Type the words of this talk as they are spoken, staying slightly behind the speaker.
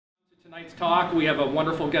Tonight's talk, we have a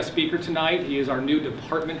wonderful guest speaker tonight. He is our new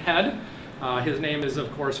department head. His name is,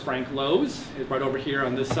 of course, Frank Louws. He's right over here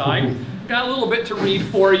on this side. Got a little bit to read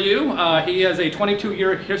for you. He has a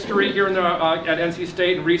 22-year history here at NC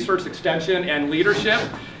State in research, extension, and leadership.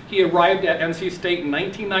 He arrived at NC State in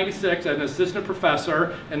 1996 as an assistant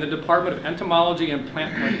professor in the Department of Entomology and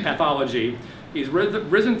Plant Pathology. He's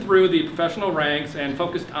risen through the professional ranks and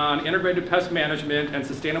focused on integrated pest management and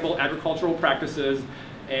sustainable agricultural practices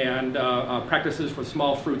and practices for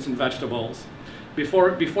small fruits and vegetables.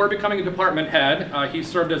 Before becoming a department head, he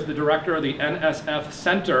served as the director of the NSF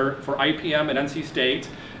Center for IPM at NC State,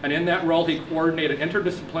 and in that role he coordinated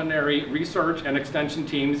interdisciplinary research and extension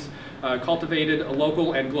teams, cultivated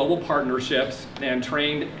local and global partnerships, and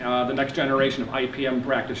trained the next generation of IPM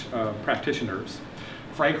practitioners.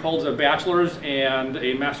 Frank holds a bachelor's and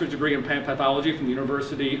a master's degree in plant pathology from the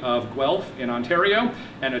University of Guelph in Ontario,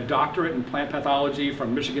 and a doctorate in plant pathology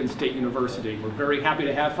from Michigan State University. We're very happy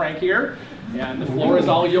to have Frank here, and the floor is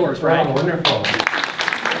all yours, Frank. Oh, wonderful.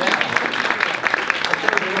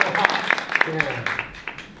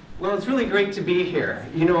 Well, it's really great to be here.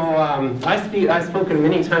 You know, I've spoken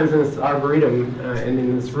many times in this arboretum and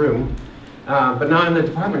in this room, but now I'm the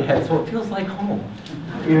department head, so it feels like home.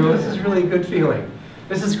 You know, this is really a good feeling.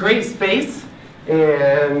 This is great space,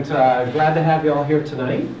 and glad to have you all here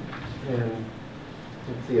tonight. And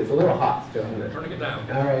let's see, it's a little hot still, isn't it? Turning it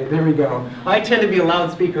down. All right, there we go. I tend to be a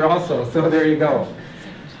loudspeaker also, so there you go.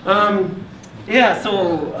 Yeah,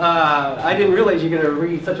 so I didn't realize you're going to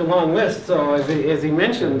read such a long list. So as he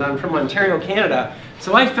mentioned, I'm from Ontario, Canada,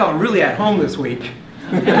 so I felt really at home this week.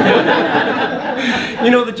 You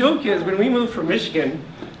know, the joke is when we moved from Michigan,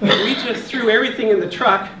 we just threw everything in the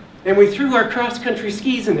truck, and we threw our cross-country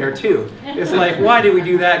skis in there too. It's like, why did we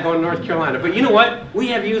do that going to North Carolina? But you know what? We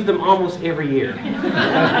have used them almost every year.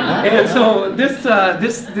 And so this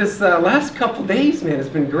last couple days, man, has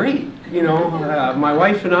been great. You know, my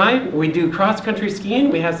wife and I, we do cross-country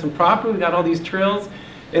skiing. We have some property. We got all these trails,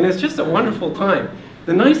 and it's just a wonderful time.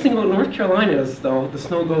 The nice thing about North Carolina is, though, the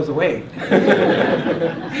snow goes away.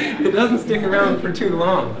 It doesn't stick around for too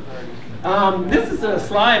long. This is a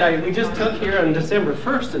slide we just took here on December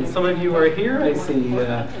 1st, and some of you are here. I see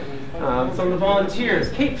some of the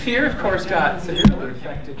volunteers. Cape Fear, of course, got severely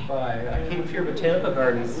affected by Cape Fear Botanical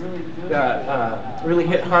Gardens. Got really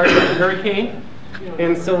hit hard by the hurricane.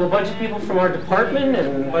 And so a bunch of people from our department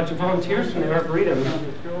and a bunch of volunteers from the Arboretum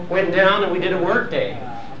went down and we did a work day.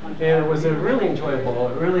 And it was a really enjoyable,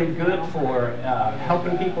 really good for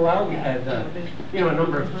helping people out. We had you know, a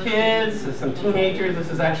number of kids, some teenagers. This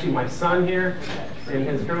is actually my son here and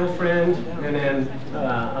his girlfriend, and then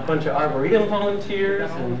a bunch of Arboretum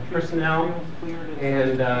volunteers and personnel.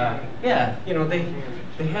 And yeah, you know, they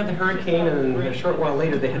had the hurricane, and a short while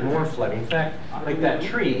later they had more flooding. In fact, like that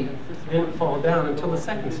tree didn't fall down until the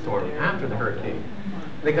second storm after the hurricane.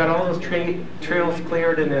 They got all those trails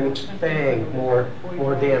cleared, and then bang, more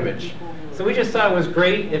damage. So we just thought it was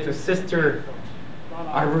great if a sister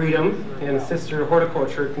arboretum and sister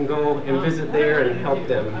horticulture can go and visit there and help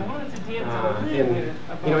them. And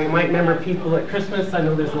you know, you might remember people at Christmas. I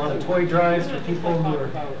know there's a lot of toy drives for people who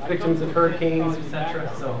are victims of hurricanes,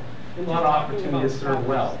 etc. So a lot of opportunity to serve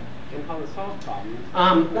well.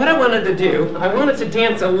 What I wanted to do, I wanted to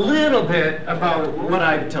dance a little bit about what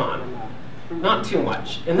I've done. Not too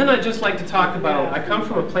much. And then I'd just like to talk about, I come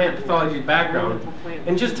from a plant pathology background,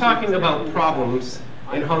 and just talking about problems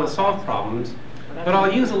and how to solve problems, but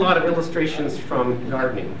I'll use a lot of illustrations from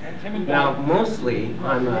gardening. Now, mostly,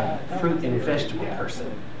 I'm a fruit and vegetable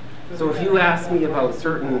person. So if you ask me about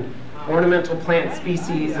certain ornamental plant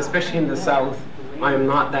species, especially in the South, I am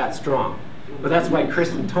not that strong. But that's why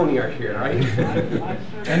Chris and Tony are here, right?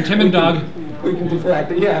 And Tim and Doug. We can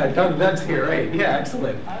deflect it. Yeah, Doug's here, right? Yeah,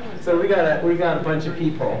 excellent. So we got a bunch of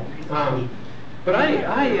people. But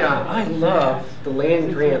I love the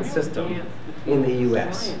land grant system in the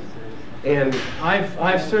U.S. And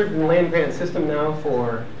I've served in the land grant system now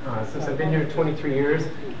for since I've been here 23 years.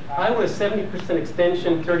 I was 70%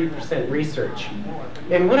 extension, 30% research.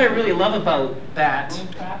 And what I really love about that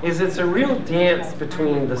is it's a real dance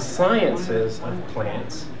between the sciences of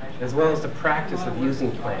plants as well as the practice of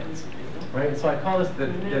using plants. Right? So I call this the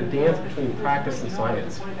dance between practice and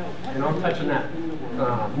science. And I'll touch on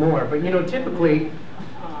that more. But you know, typically,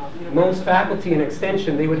 most faculty in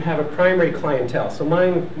extension, they would have a primary clientele. So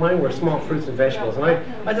mine were small fruits and vegetables. And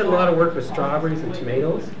I did a lot of work with strawberries and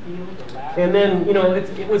tomatoes. And then, you know,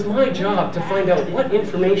 it was my job to find out what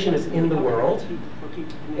information is in the world.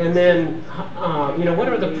 And then, you know, what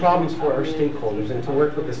are the problems for our stakeholders, and to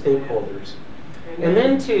work with the stakeholders. and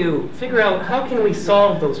then to figure out how can we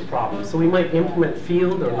solve those problems. So we might implement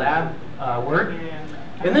field or lab work,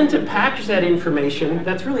 and then to package that information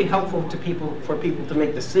that's really helpful to people, for people to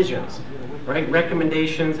make decisions, right?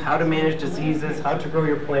 Recommendations, how to manage diseases, how to grow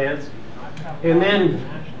your plants, and then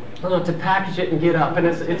to package it and get up. And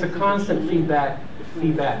it's a constant feedback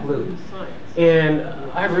loop. And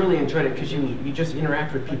I really enjoyed it because you just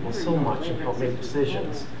interact with people so much and help make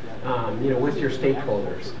decisions, with your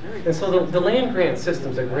stakeholders. And so the land grant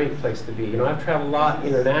system is a great place to be. I've traveled a lot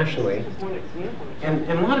internationally, and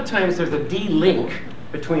a lot of times there's a de-link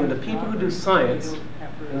between the people who do science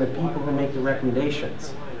and the people who make the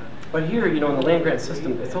recommendations. But here, in the land grant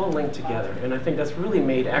system, it's all linked together, and I think that's really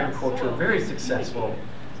made agriculture very successful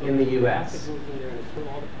in the U.S.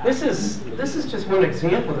 This is just one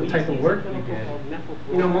example of the type of work we did.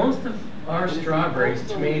 Most of our strawberries,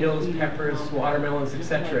 tomatoes, peppers, watermelons,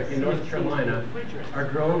 etc. in North Carolina are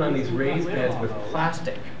grown on these raised beds with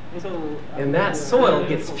plastic. And that soil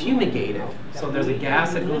gets fumigated. So there's a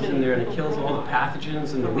gas that goes in there and it kills all the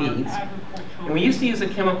pathogens and the weeds. And we used to use a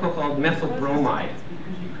chemical called methyl bromide.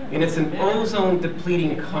 And it's an ozone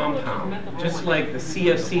depleting compound, just like the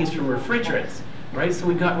CFCs from refrigerants, right? So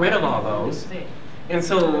we got rid of all those. And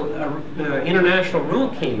so the international rule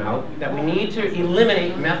came out that we need to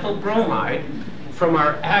eliminate methyl bromide from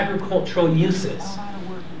our agricultural uses.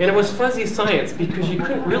 And it was fuzzy science because you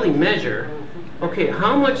couldn't really measure, okay,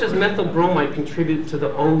 how much does methyl bromide contribute to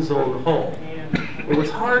the ozone hole? It was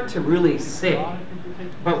hard to really say.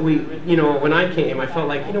 But when I came, I felt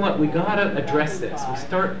like, we gotta address this.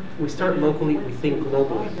 We start locally, we think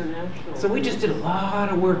globally. So we just did a lot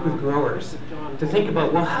of work with growers to think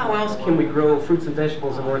about, well, how else can we grow fruits and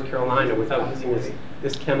vegetables in North Carolina without using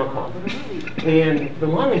this chemical? And the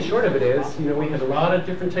long and short of it is, we had a lot of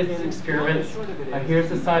different types of experiments. Here's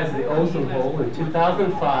the size of the ozone hole in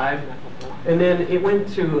 2005. And then it went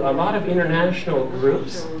to a lot of international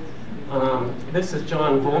groups. This is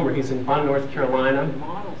John Vollmer. He's in Bonn, North Carolina.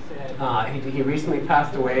 He recently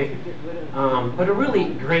passed away, but a really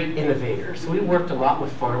great innovator. So we worked a lot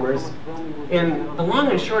with farmers. And the long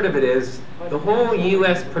and short of it is, the whole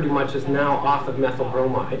U.S. pretty much is now off of methyl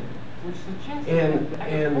bromide.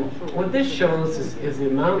 And what this shows is the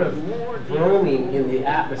amount of bromine in the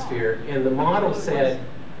atmosphere. And the model said,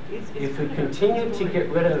 if we continue to get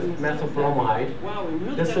rid of methyl bromide,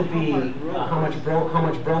 this will be how much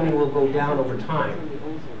bromine will go down over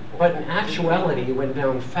time. But in actuality, it went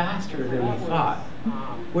down faster than we thought,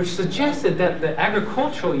 which suggested that the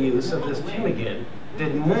agricultural use of this fumigant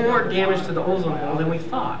did more damage to the ozone hole than we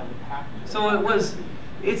thought. So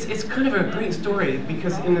it's kind of a great story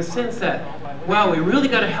because in the sense that, we really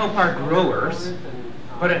got to help our growers,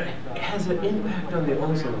 but it has an impact on the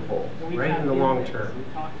ozone hole, right, in the long term.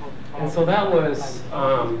 And so that was,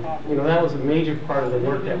 that was a major part of the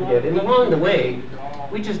work that we did. And along the way,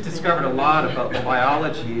 we just discovered a lot about the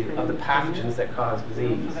biology of the pathogens that cause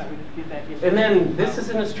disease. And then this is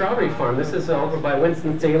in a strawberry farm. This is over by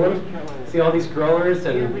Winston-Salem. See all these growers,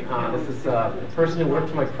 and this is a person who worked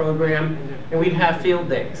in my program. And we'd have field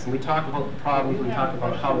days, and we talk about the problems, we talk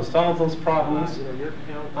about how to solve those problems.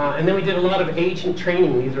 And then we did a lot of agent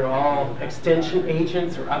training. These are all extension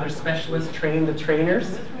agents or other specialists trained the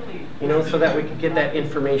trainers, so that we could get that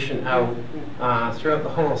information out throughout the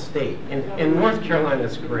whole state. And North Carolina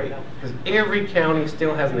is great, because every county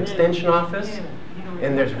still has an extension office,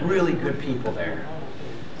 and there's really good people there.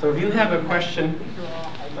 So if you have a question,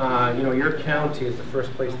 your county is the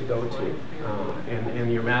first place to go to,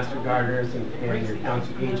 and your master gardeners and your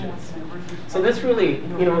county agents. So this really,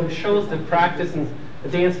 shows the practice and the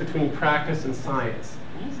dance between practice and science.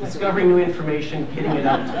 Discovering new information, getting it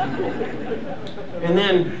out to people. And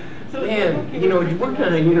then, working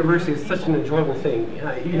at a university is such an enjoyable thing.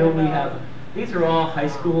 These are all high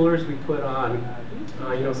schoolers. We put on,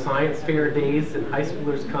 science fair days, and high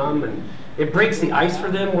schoolers come, and it breaks the ice for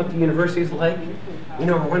them what the university is like.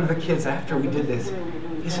 One of the kids, after we did this,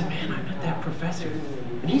 he said, "Man, I met that professor,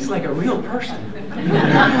 and he's like a real person."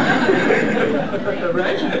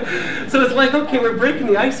 Right? So it's like, okay, we're breaking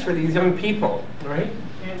the ice for these young people, right?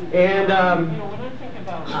 And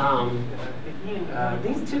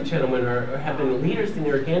these two gentlemen have been leaders in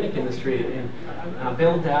the organic industry, and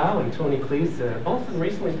Bill Dow and Tony Cleese, both of them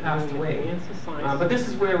recently passed away. But this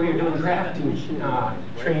is where we were doing grafting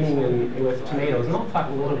training with tomatoes, and I'll talk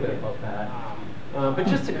a little bit about that. But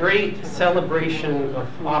just a great celebration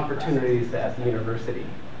of opportunities at the university.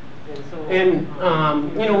 And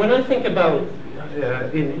when I think about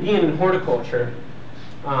being in horticulture,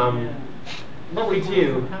 what we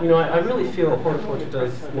do, you know, I really feel horticulture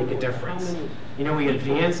does make a difference. You know, we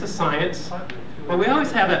advance the science, but we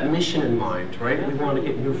always have that mission in mind, right? We want to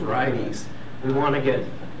get new varieties. We want to get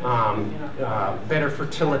better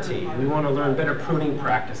fertility. We want to learn better pruning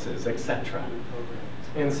practices, etc.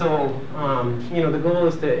 And so, you know, the goal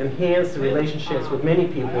is to enhance the relationships with many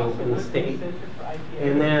people in the state.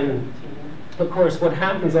 And then, of course, what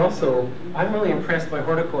happens also, I'm really impressed by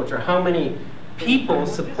horticulture, how many people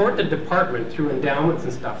support the department through endowments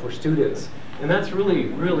and stuff for students. And that's really,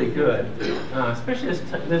 really good, especially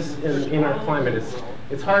this in our climate.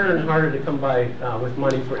 It's harder and harder to come by with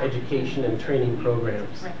money for education and training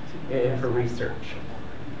programs and for research.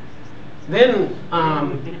 Then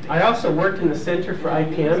I also worked in the Center for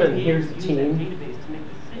IPM, and here's the team.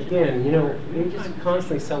 Again, you know, we just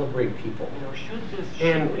constantly celebrate people.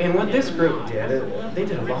 And what this group did, they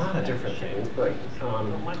did a lot of different things, but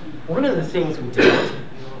one of the things we did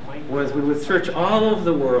was we would search all over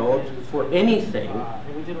the world for anything,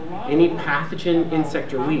 any pathogen,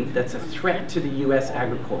 insect, or weed that's a threat to the U.S.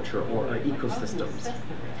 agriculture or our ecosystems.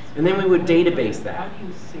 And then we would database that.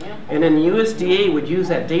 And then the USDA would use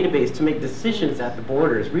that database to make decisions at the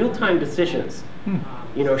borders, real-time decisions.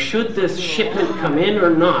 You know, should this shipment come in or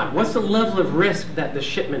not? What's the level of risk that the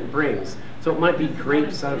shipment brings? So it might be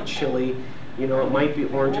grapes out of Chile, you know, it might be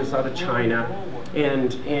oranges out of China.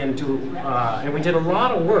 And we did a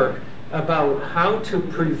lot of work about how to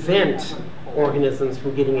prevent organisms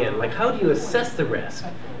from getting in. Like, how do you assess the risk?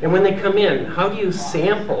 And when they come in, how do you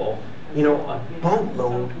sample, you know, a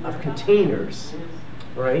boatload of containers,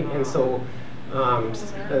 right? And so,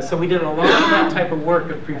 so we did a lot of that type of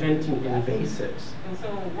work of preventing invasives.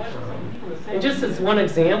 And just as one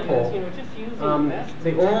example,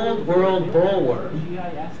 the old world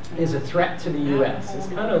bollworm is a threat to the U.S. It's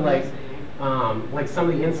kind of like some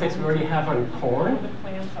of the insects we already have on corn,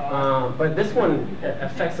 but this one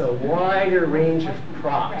affects a wider range of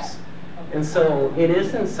crops. And so it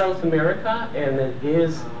is in South America, and it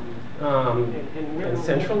is in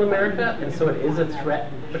Central America, and so it is a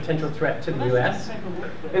threat, potential threat to the U.S.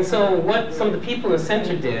 And so what some of the people in the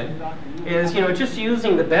center did is, you know, just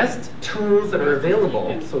using the best tools that are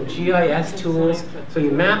available, so GIS tools, so you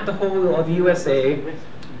map the whole of USA,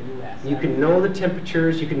 you can know the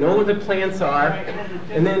temperatures, you can know where the plants are,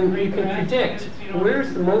 and then you can predict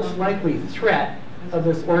where's the most likely threat of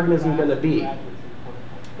this organism going to be,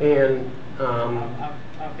 and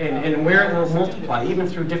where it will multiply, even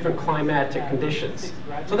through different climatic conditions.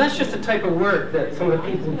 So that's just the type of work that some of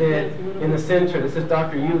the people did in the center. This is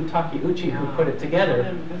Dr. Yu Takeuchi who put it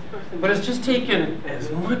together. But it's just taken as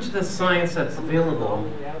much of the science that's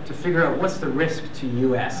available to figure out what's the risk to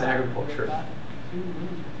U.S. agriculture.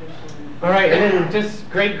 All right, and then just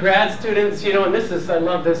great grad students, you know, and this is, I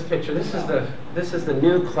love this picture. This is the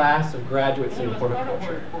new class of graduates in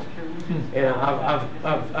horticulture, and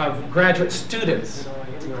of graduate students.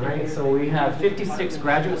 All right, so we have 56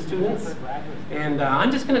 graduate students, and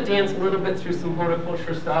I'm just going to dance a little bit through some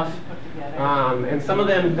horticulture stuff. And some of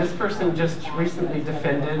them, this person just recently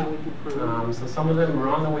defended, so some of them are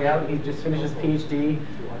on the way out. He just finished his Ph.D.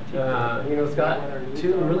 You know, he's got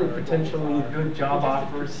 2 really potentially good job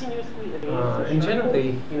offers. And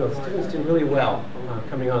generally, you know, students do really well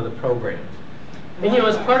coming out of the program. And, you know,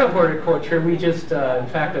 as part of horticulture, we just, in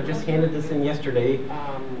fact, I just handed this in yesterday.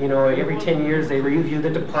 You know, every 10 years they review the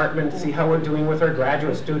department, see how we're doing with our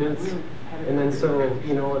graduate students. And then so,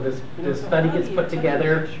 you know, this study gets put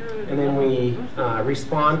together, and then we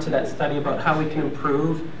respond to that study about how we can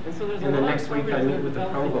improve. And then next week I meet with the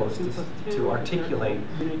provost to articulate,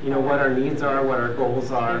 you know, what our needs are, what our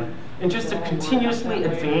goals are, and just to continuously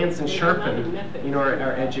advance and sharpen, you know,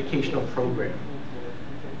 our educational program.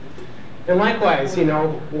 And likewise, you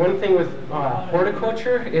know, one thing with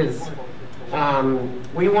horticulture is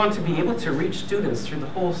we want to be able to reach students through the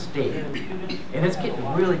whole state, and it's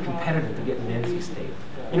getting really competitive to get in NC State.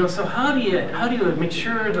 You know, so how do you make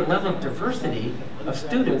sure the level of diversity of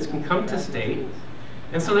students can come to state?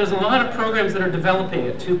 And so there's a lot of programs that are developing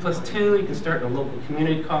at 2+2. You can start in a local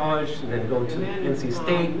community college and then go to NC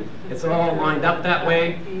State. It's all lined up that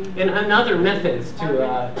way. And other methods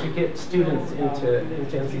to get students into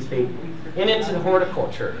NC State and into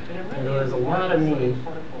horticulture. You know, there's a lot of need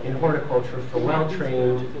in horticulture for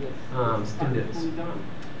well-trained students.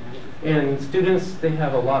 And students, they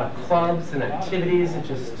have a lot of clubs and activities, and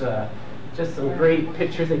just some great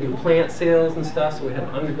pictures. They do plant sales and stuff, so we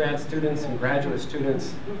have undergrad students and graduate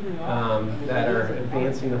students that are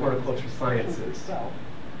advancing the horticultural sciences.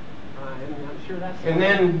 And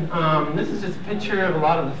then this is just a picture of a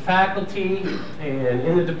lot of the faculty, and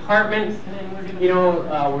in the department, you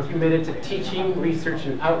know, we're committed to teaching, research,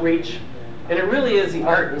 and outreach. And it really is the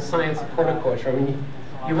art and science of horticulture. I mean,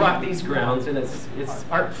 you walk these grounds and it's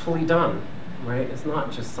artfully done, right? It's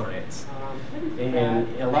not just science. And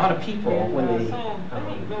a lot of people, when they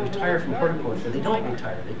retire from horticulture, they don't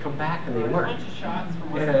retire. They come back and they work.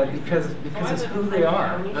 Because it's who they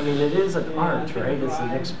are. I mean, it is an art, right? It's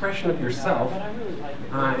an expression of yourself.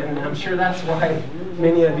 And I'm sure that's why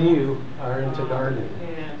many of you are into gardening.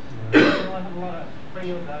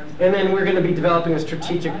 And then we're going to be developing a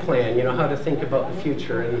strategic plan, you know, how to think about the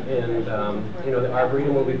future. And you know, the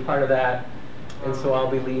Arboretum will be part of that. And so I'll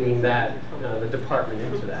be leading that, the department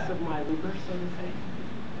into that.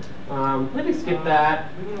 Let me skip that.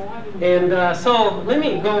 And so let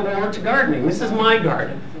me go over to gardening. This is my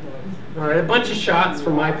garden. All right, a bunch of shots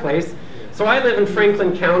from my place. So I live in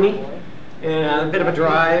Franklin County, and a bit of a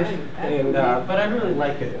drive, and but I really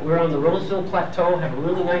like it. We're on the Roseville Plateau, have a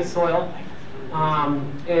really nice soil.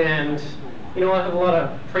 And you know, I have a lot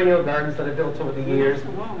of perennial gardens that I built over the years.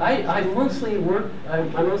 I mostly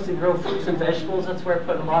grow fruits and vegetables. That's where I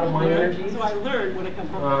put a lot of my energy. So I learned when I come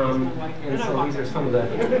home. And so these are some of the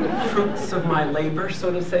fruits of my labor,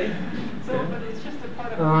 so to say.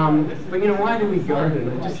 But you know, why do we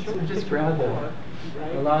garden? I just grab a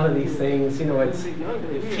lot of these things. You know, it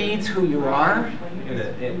feeds who you are, and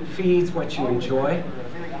it feeds what you enjoy.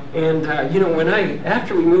 And you know,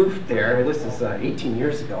 after we moved there, this is 18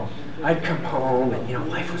 years ago, I'd come home and, you know,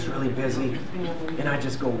 life was really busy, and I'd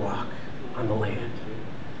just go walk on the land.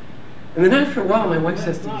 And then after a while, my wife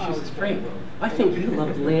says to me, she says, "Frank, I think you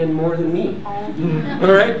love the land more than me."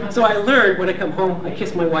 All right? So I learned when I come home, I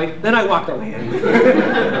kiss my wife, then I walk the land.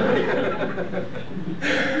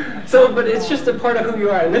 So, but it's just a part of who you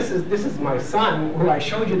are. And this is my son, who I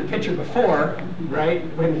showed you the picture before, right?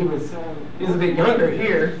 When he was a bit younger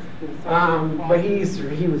here. But he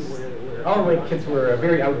was, all my kids were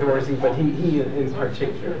very outdoorsy, but he in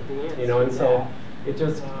particular, you know. And so it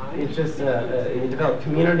just you develop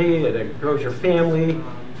community, it grows your family.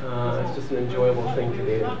 It's just an enjoyable thing to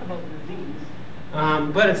do.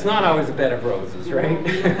 But it's not always a bed of roses, right?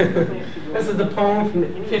 This is a poem from the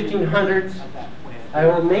 1500s. "I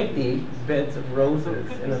will make thee beds of roses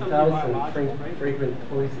and 1,000 fragrant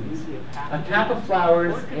posies, a cap of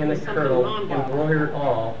flowers and a kirtle, embroidered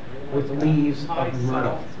all with leaves of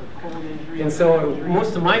myrtle." And so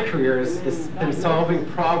most of my career has been solving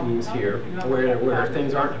problems here where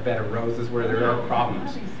things aren't a bed of roses, where there are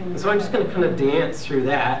problems. And so I'm just going to kind of dance through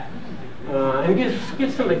that and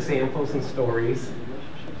give some examples and stories.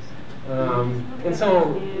 And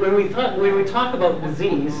so when we talk about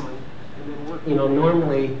disease, you know,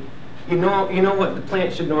 normally, you know what the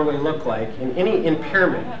plant should normally look like. And any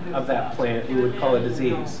impairment of that plant, we would call a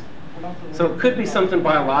disease. So it could be something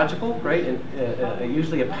biological, right, and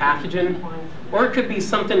usually a pathogen, or it could be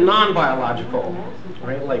something non-biological,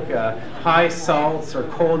 right, like high salts or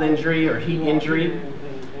cold injury or heat injury.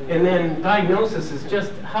 And then diagnosis is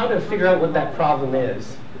just how to figure out what that problem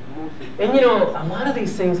is. And you know, a lot of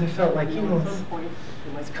these things I felt like, you know,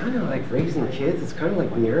 it's kind of like raising kids, it's kind of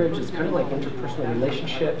like marriage, it's kind of like interpersonal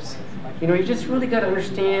relationships. You know, you just really got to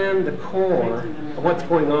understand the core of what's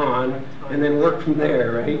going on and then work from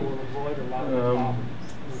there, right?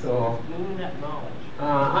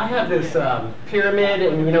 I have this pyramid,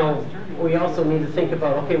 and you know, we also need to think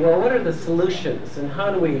about, okay, well, what are the solutions, and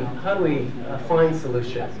how do we find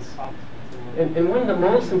solutions? And one of the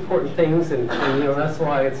most important things, and you know, that's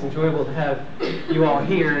why it's enjoyable to have you all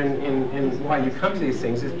here, and why you come to these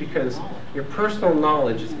things, is because your personal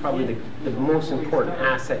knowledge is probably the most important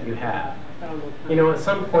asset you have. You know, at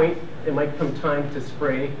some point, it might come time to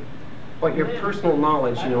spray, but your personal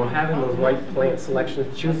knowledge, you know, having those right plant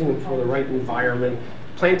selections, choosing them for the right environment,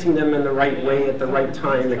 planting them in the right way at the right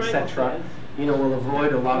time, etc., you know, will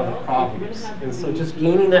avoid a lot of the problems. And so just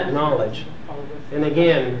gaining that knowledge, and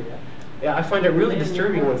again, yeah, I find it really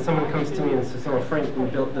disturbing when someone comes to me and says, "Oh, Frank, we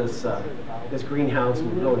built this greenhouse,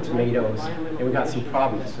 and we're growing tomatoes, and we got some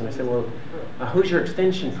problems." And I say, "Well, who's your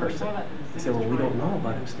extension person?" They say, "Well, we don't know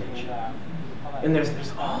about extension." And there's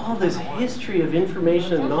all this history of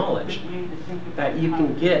information and knowledge that you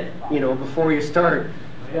can get, you know, before you start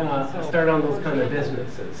on those kind of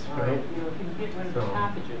businesses, right? So.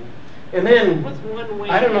 And then,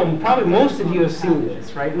 I don't know, probably most of you have seen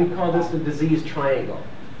this, right? We call this the disease triangle.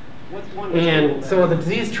 And so the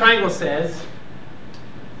disease triangle says,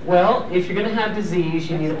 well, if you're going to have disease,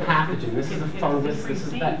 you need a pathogen. This is a fungus, this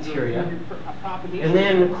is bacteria. And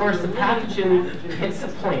then, of course, the pathogen hits the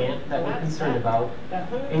plant that we're concerned about,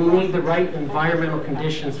 and you need the right environmental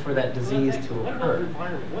conditions for that disease to occur.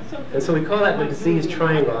 And so we call that the disease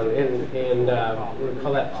triangle, and we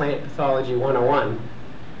call that Plant Pathology 101.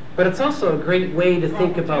 but it's also a great way to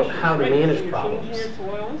think about how to manage problems.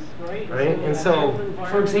 Right? And so,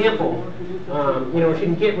 for example, if you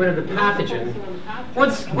can get rid of the pathogen,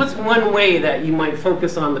 what's one way that you might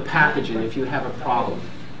focus on the pathogen if you have a problem?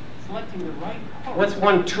 What's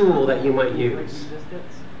one tool that you might use?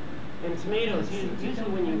 And tomatoes, usually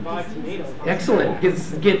when you buy tomatoes... Excellent.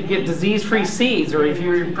 Get disease-free seeds, or if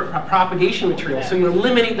you're propagation material, so you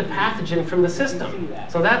eliminate the pathogen from the system.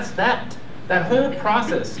 So that whole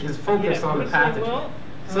process is focused on the pathogen.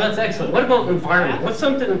 So that's excellent. What about environment? What's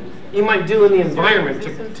something you might do in the environment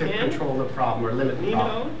to control the problem or limit the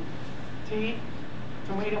problem?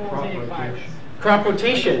 Tomato mosaic virus. Crop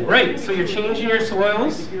rotation, right. So you're changing your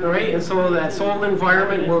soils, right? And so that soil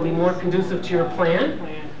environment will be more conducive to your plant.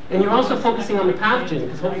 And you're also focusing on the pathogen,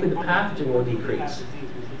 because hopefully the pathogen will decrease.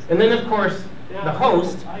 And then, of course, the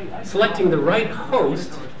host, selecting the right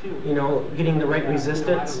host, getting the right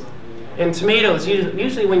resistance. And tomatoes,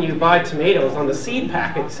 usually when you buy tomatoes, on the seed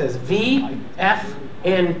packet it says V, F,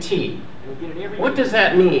 and T. What does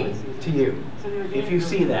that mean to you, if you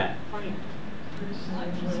see that?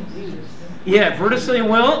 Yeah, verticillium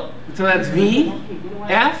wilt, so that's V,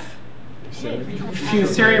 F,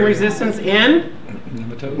 fusarium resistance, N,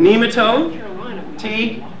 nematode,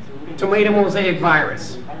 T, tomato mosaic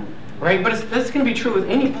virus, right? But that's going to be true with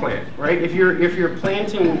any plant, right? If you're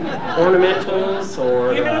planting ornamentals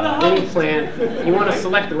or any plant, you want to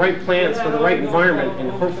select the right plants for the right environment, and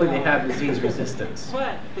hopefully they have disease resistance.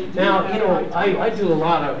 Now, I do a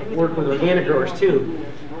lot of work with organic growers too,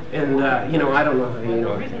 and I don't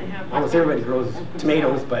know, almost everybody grows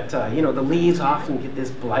tomatoes, but the leaves often get this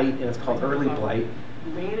blight, and it's called early blight.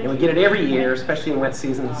 We get it every year, especially in wet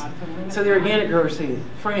seasons. So the organic growers say,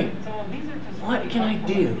 Frank, what can I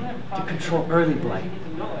do to control early blight?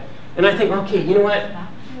 And I think, okay, you know what?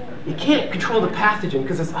 You can't control the pathogen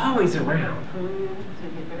because it's always around.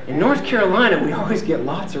 In North Carolina, we always get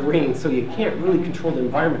lots of rain, so you can't really control the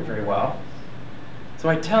environment very well. So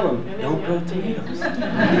I tell them, don't grow tomatoes.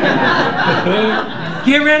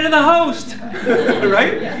 Get rid of the host,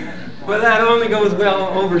 right? But that only goes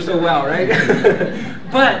over so well, right?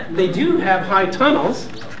 But they do have high tunnels,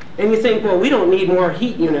 and you think, well, we don't need more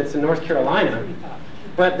heat units in North Carolina.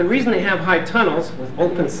 But the reason they have high tunnels with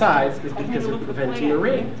open sides is because of preventing the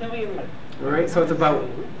rain. All right, so it's about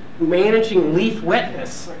managing leaf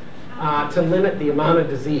wetness to limit the amount of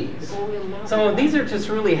disease. So these are just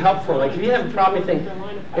really helpful. Like if you have a problem, you think,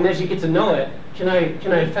 and as you get to know it, can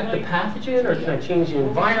I affect the pathogen, or can I change the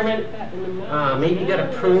environment? Maybe you got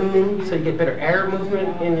a prune so you get better air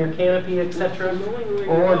movement in your canopy, etc.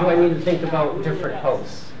 Or do I need to think about different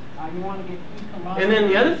hosts? And then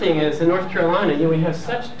the other thing is, in North Carolina, we have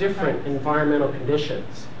such different environmental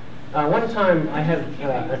conditions. One time I had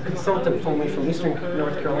a consultant phone me from eastern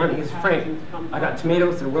North Carolina. He said, Frank, I got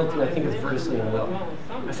tomatoes, they're wilting, I think it's verticillium wilt.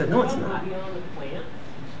 I said, no, it's not.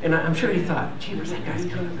 And I'm sure he thought, gee, where's that guy's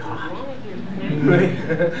coming God? Right?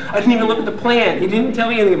 I didn't even look at the plant. He didn't tell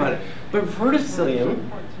me anything about it. But verticillium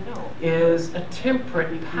is a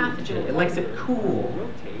temperate pathogen. It likes it cool.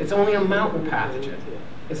 It's only a mountain pathogen.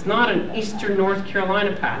 It's not an eastern North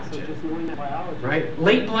Carolina pathogen, right?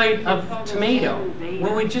 Late blight of tomato.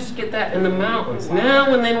 Well, we just get that in the mountains.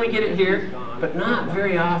 Now and then we get it here, but not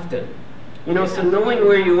very often. So knowing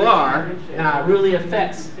where you are really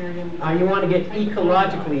affects, you want to get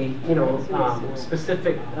ecologically,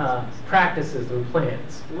 specific practices in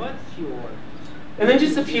plants. And then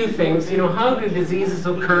just a few things, how do diseases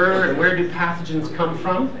occur and where do pathogens come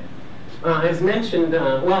from? As mentioned,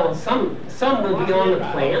 well, some will be on the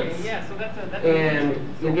plants,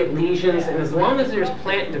 and you'll get lesions, and as long as there's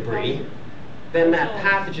plant debris, then that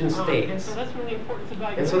pathogen stays.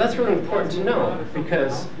 And so that's really important to know,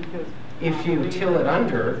 because if you till it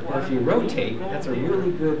under, or if you rotate, that's a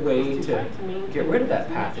really good way to get rid of that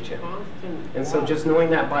pathogen. And so just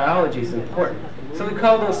knowing that biology is important. So we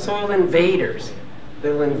call those soil invaders.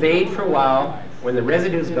 They'll invade for a while. When the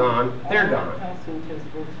residue's gone, they're gone.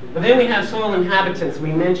 But then we have soil inhabitants.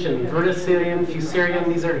 We mentioned verticillium,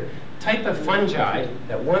 fusarium. These are type of fungi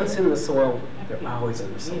that once in the soil, they're always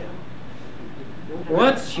in the soil.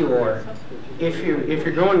 What's your, if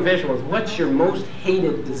you're growing vegetables, what's your most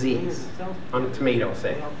hated disease on a tomato,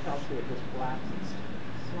 say?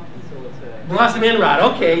 Blossom end rot.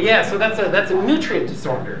 Okay, yeah. So that's a nutrient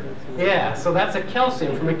disorder. Yeah. So that's a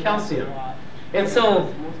calcium from a calcium, and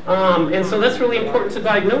so that's really important to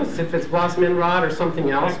diagnose if it's blossom end rot or something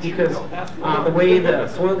else, because the way the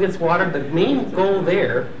soil gets watered, the main goal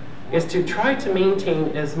there is to try to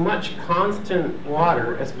maintain as much constant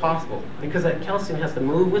water as possible, because that calcium has to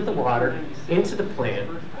move with the water into the plant,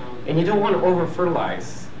 and you don't want to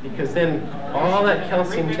over-fertilize because then all that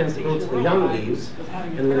calcium tends to go to the young leaves,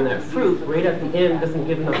 and then that fruit right at the end doesn't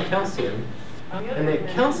give enough calcium. And that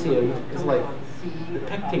calcium is like the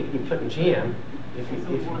pectate you put in jam. If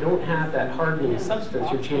you don't have that hardening substance,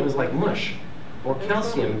 your jam is like mush. Well,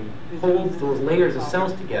 calcium holds those layers of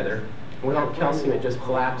cells together, and without calcium it just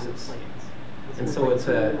collapses. And so it's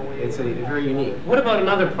a very unique. What about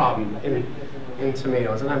another problem in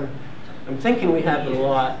tomatoes? And I'm thinking we have it a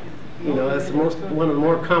lot. You know, that's one of the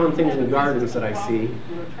more common things in gardens that I see.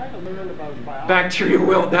 Bacterial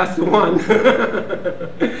wilt, that's the one.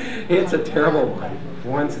 It's a terrible one.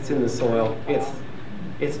 Once it's in the soil,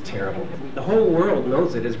 it's terrible. The whole world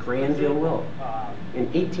knows it as Granville wilt. In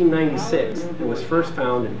 1896, it was first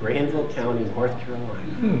found in Granville County, North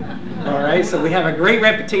Carolina. All right, so we have a great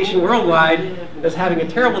reputation worldwide as having a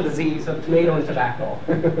terrible disease of tomato and tobacco.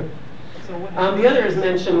 The other is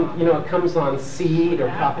mentioned, you know, it comes on seed or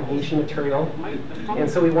propagation material, and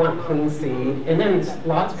so we want clean seed. And then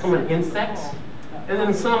lots come on insects, and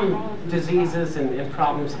then some diseases and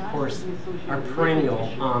problems, of course, are perennial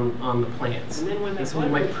on the plants. And so we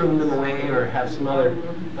might prune them away or have some other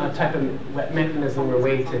type of mechanism or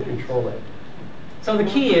way to control it. So the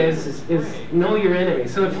key is know your enemy.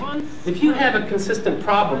 So if you have a consistent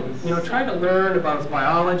problem, you know, try to learn about its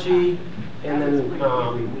biology, and then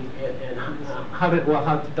how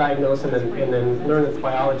to diagnose it, and then learn its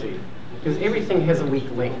biology, because everything has a weak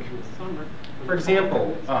link. For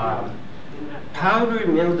example, powdery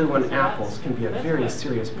mildew on apples can be a very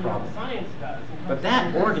serious problem, but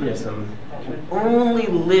that organism can only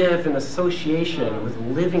live in association with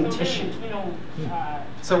living tissue.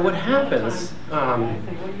 So what happens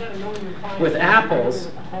with apples,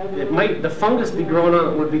 the fungus would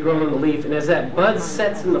be growing on the leaf, and as that bud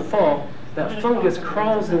sets in the fall, that fungus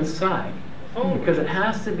crawls inside because it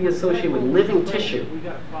has to be associated with living tissue.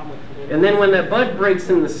 And then when that bud breaks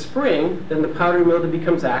in the spring, then the powdery mildew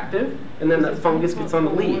becomes active, and then that fungus gets on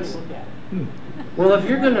the leaves. Well, if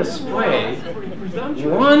you're going to spray,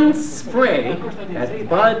 one spray at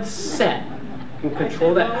bud set can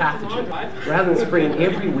control that pathogen, rather than spraying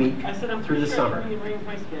every week through the summer.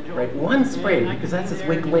 Right? One spray, because that's its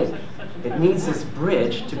weak link. It needs this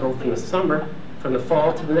bridge to go from the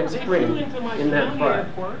fall to the next spring in that bud.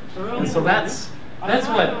 And so that's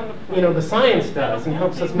what, you know, the science does, and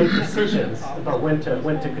helps us make decisions about when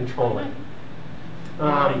to control it.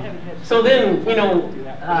 So then, you know,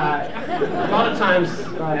 a lot of times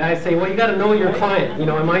I say, well, you got to know your client. You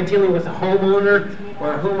know, am I dealing with a homeowner,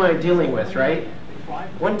 or who am I dealing with, right?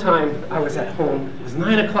 One time I was at home. It was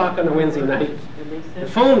 9 o'clock on a Wednesday night. The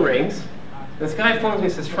phone rings. This guy phones me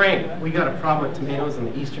and says, "Frank, we got a problem with tomatoes on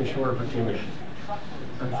the eastern shore of Virginia."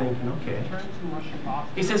 I'm thinking, okay.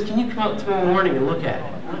 He says, "Can you come out tomorrow morning and look at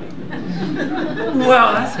it?"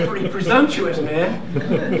 Well, that's pretty presumptuous, man.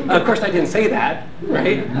 Of course, I didn't say that,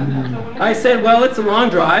 right? I said, "Well, it's a long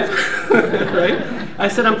drive," right? I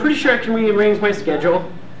said, "I'm pretty sure I can rearrange my schedule,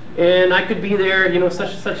 and I could be there, you know,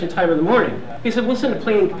 such and such a time in the morning." He said, "We'll send a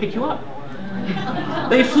plane to pick you up."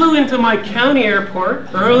 They flew into my county airport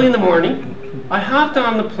early in the morning. I hopped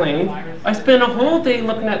on the plane. I spent a whole day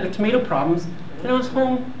looking at the tomato problems, and I was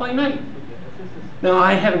home by night. Now,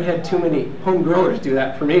 I haven't had too many home growers do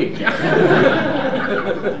that for me.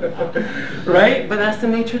 Right? But that's the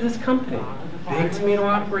nature of this company. Big tomato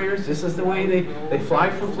operators, this is the way they fly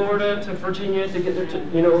from Florida to Virginia to get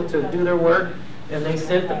to do their work, and they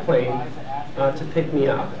sent the plane to pick me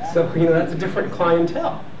up. So, you know, that's a different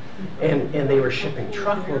clientele. And they were shipping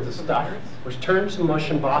truckloads of stuff, which turned to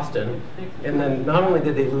mush in Boston, and then not only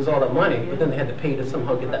did they lose all that money, but then they had to pay to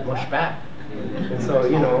somehow get that mush back. And so,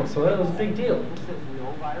 you know, so that was a big deal.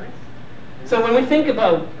 So when we think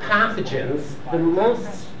about pathogens, the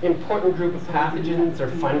most important group of pathogens are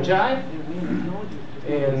fungi,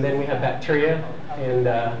 and then we have bacteria, and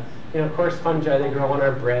you know, of course, fungi, they grow on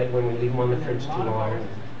our bread when we leave them on the fridge too long.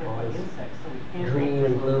 All this green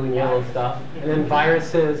and blue and yellow stuff, and then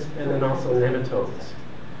viruses, and then also nematodes.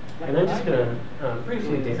 And I'm just going to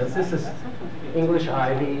briefly dance. This is English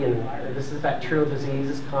ivy, and this is bacterial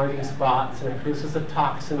disease, causing spots, and it produces a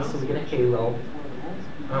toxin, so we get a halo.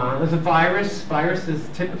 There's a virus. Viruses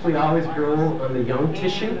typically always grow on the young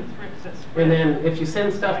tissue. And then if you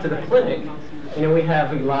send stuff to the clinic, you know, we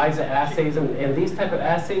have ELISA assays, and these type of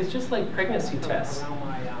assays, just like pregnancy tests,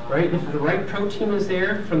 right? If the right protein is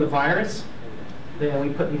there from the virus, then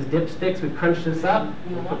we put these dipsticks, we crunch this up,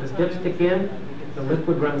 we put this dipstick in, the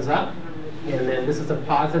liquid runs up, and then this is a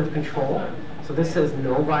positive control. So this says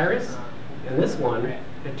no virus, and this one,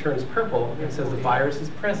 it turns purple and says the virus is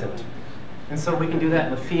present. And so we can do that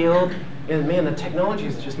in the field, and man, the technology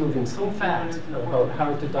is just moving so fast about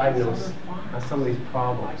how to diagnose some of these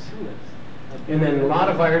problems. And then a lot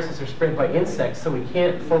of viruses are spread by insects, so we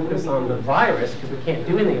can't focus on the virus because we can't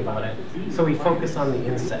do anything about it. So we focus on the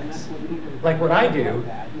insects. Like what I do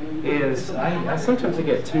is I sometimes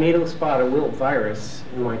get tomato spot and wilt virus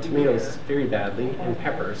in my tomatoes very badly, and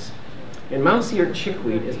peppers. And mouse ear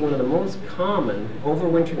chickweed is one of the most common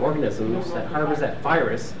overwintering organisms that harbors that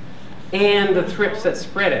virus and the thrips that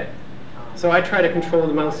spread it. So I try to control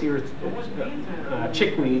the mouse ear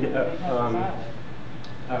chickweed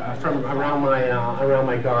from around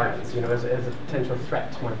my gardens, as a potential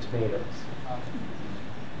threat to my tomatoes.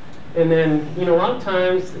 And then, a lot of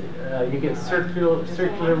times you get circular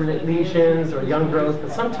lesions or young growth,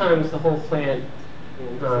 but sometimes the whole plant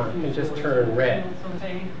can just turn red.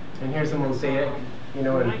 And here's a mosaic, and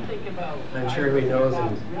I'm sure everybody knows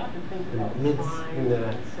in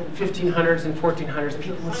the 1500s and 1400s,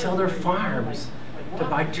 people would sell their farms to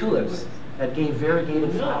buy tulips that gave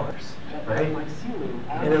variegated flowers, right?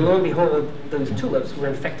 And then lo and behold, those tulips were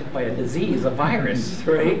infected by a disease, a virus,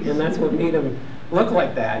 right? And that's what made them look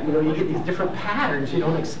like that. You get these different patterns you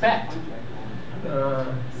don't expect.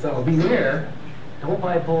 So beware, don't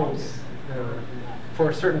buy bulbs for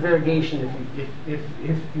a certain variegation if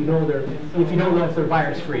you don't know if they're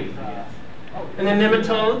virus free. And then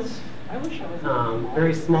nematodes,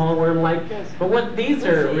 very small worm-like. But what these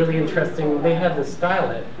are really interesting, they have the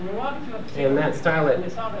stylet, and that stylet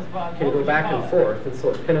can go back and forth, and so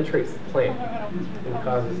it penetrates the plant and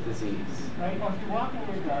causes disease.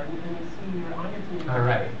 All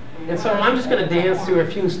right. And so I'm just going to dance through a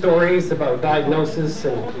few stories about diagnosis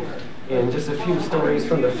and just a few stories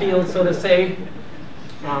from the field, so to say.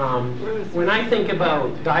 When I think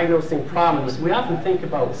about diagnosing problems, we often think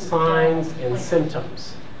about signs and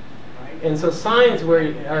symptoms. And so signs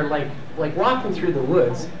are like walking through the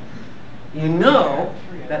woods. You know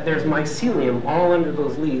that there's mycelium all under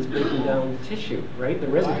those leaves breaking down the tissue, right? The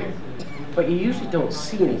residue. But you usually don't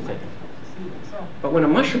see anything. But when a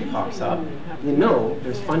mushroom pops up, you know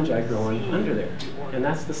there's fungi growing under there. And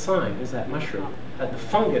that's the sign, is that mushroom, that the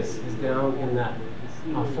fungus is down in that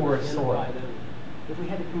forest soil.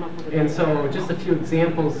 And so just a few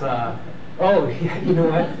examples. Oh, yeah, you know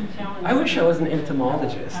what? I wish I was an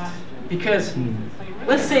entomologist. Because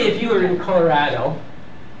let's say if you were in Colorado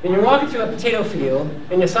and you're walking through a potato field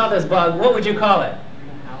and you saw this bug, what would you call it?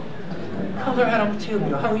 Colorado potato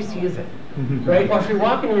beetle. How easy is it? Right? Or if you're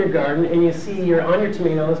walking in your garden and you see on your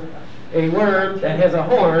tomatoes a worm that has a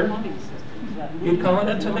horn, you'd call it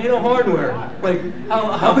a tomato hornworm. Like,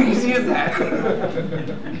 how easy is that?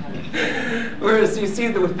 Whereas you see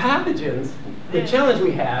that with pathogens, the challenge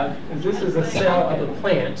we have is this is a cell of a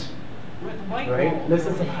plant, right? This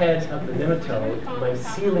is the head of the nematode,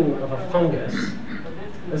 mycelium of a fungus.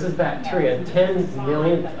 This is bacteria, 10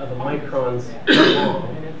 millionth of a microns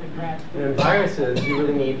long. And in viruses, you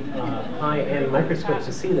really need high-end microscopes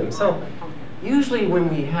to see them. So usually when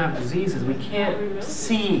we have diseases, we can't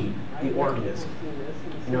see the organism.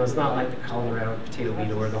 It's not like the Colorado potato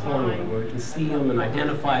beetle or the hornworm, where we can see them and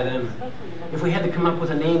identify them. If we had to come up with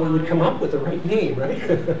a name, we would come up with the right name, right?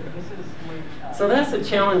 So that's the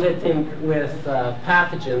challenge, I think, with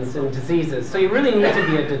pathogens and diseases. So you really need to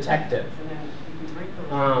be a detective.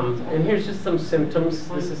 And here's just some symptoms.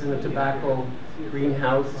 This is in a tobacco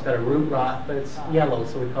greenhouse. It's got a root rot, but it's yellow,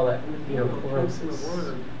 so we call it,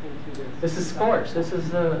 chlorosis. This is scorch. This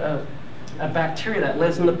is a bacteria that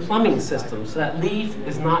lives in the plumbing system. So that leaf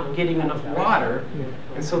is not getting enough water,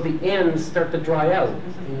 and so the ends start to dry out,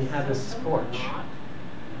 and you have this scorch.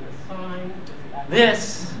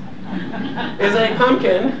 This is a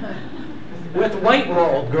pumpkin with white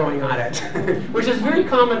mold growing on it, which is a very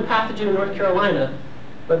common pathogen in North Carolina.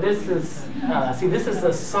 But this is, this is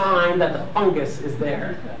a sign that the fungus is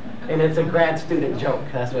there. And it's a grad student joke,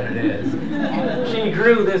 that's what it is. She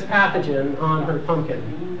grew this pathogen on her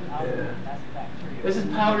pumpkin. Yeah. This is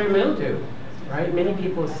powdery mildew, right? Many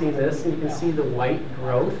people have seen this, and you can see the white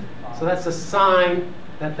growth. So that's a sign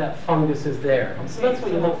that that fungus is there. So that's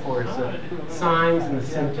what you look for, is the signs and the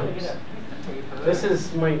symptoms. This is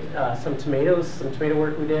some tomatoes, some tomato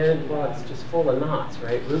work we did. Well, it's just full of knots,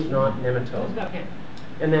 right? Root knot, nematode.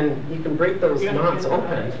 And then you can break those knots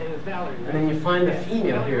open, and then you find the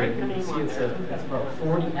female here. You can see it's about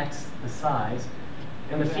 40x the size.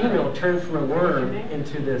 And the female turned from a worm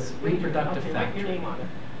into this reproductive factory.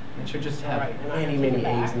 And she'll just have many, many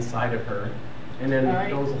eggs inside of her. And then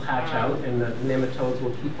those will hatch out, and the nematodes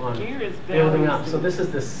will keep on building up. So this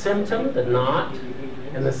is the symptom, the knot,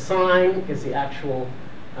 and the sign is the actual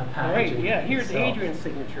a All pathogen. right, yeah, here's So, Adrian's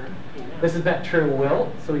signature. this is bacterial wilt,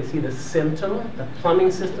 so we see the symptom. The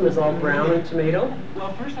plumbing system is all brown in tomato.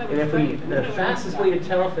 Well, first I would And if study we, it, and the then I would fastest stop. way to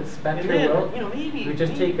tell if it's And bacterial then, wilt, you know, maybe we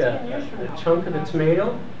just maybe take 10 years from now, a chunk of the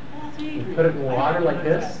tomato, that's we Adrian. put it in I water like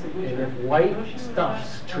recognize this, that and signature. if white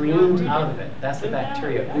stuff streams out of it, that's the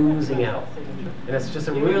bacteria oozing out. And it's just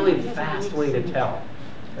a really fast way to tell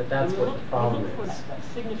that that's what the problem Look for is. that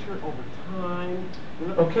signature over time.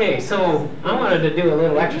 Okay, so I wanted to do a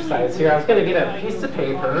little exercise here. I was going to get a piece of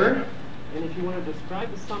paper, And if you want to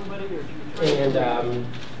describe to somebody, or if you're and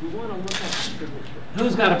you want to look at the signature.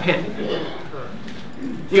 who's got a pen?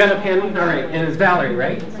 You got a pen? All right, and it's Valerie,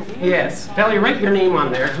 right? Yes. Valerie, write your name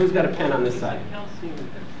on there. Who's got a pen on this side?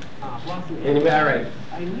 Anybody? All right.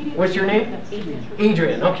 What's your name?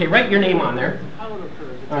 Adrian. Okay, write your name on there.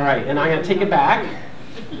 All right, and I'm going to take it back.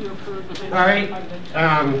 All right.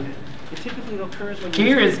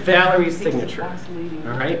 Here is Valerie's signature.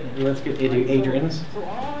 All right, and let's get Adrian's. So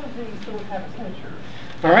all of these things have a signature.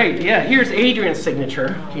 All right, yeah, here's Adrian's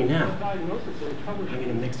signature. Okay, now I'm going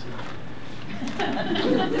to mix it up.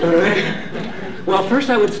 All right. Well, first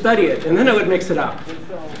I would study it, and then I would mix it up.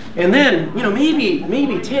 And then, you know,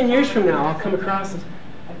 maybe 10 years from now, I'll come across and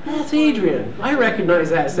that's Adrian. I recognize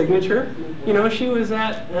that signature. You know, she was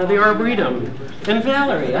at the Arboretum. And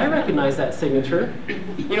Valerie, I recognize that signature.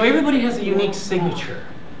 You know, everybody has a unique signature.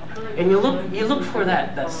 And you look for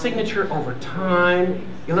that signature over time.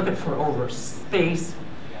 You look for over space.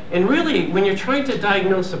 And really, when you're trying to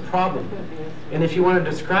diagnose a problem, and if you want to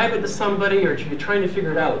describe it to somebody or you're trying to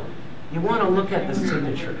figure it out, you want to look at the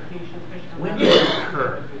signature. When did it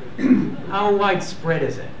occur? How widespread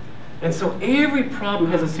is it? And so every problem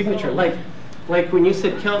has a signature. Like when you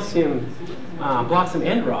said calcium blossom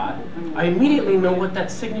end rot, I immediately know what that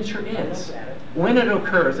signature is. When it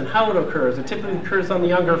occurs and how it occurs. It typically occurs on the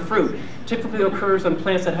younger fruit. It typically occurs on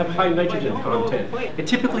plants that have high nitrogen content. It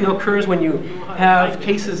typically occurs when you have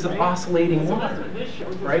cases of oscillating water,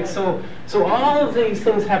 right? So all of these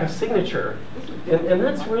things have a signature, and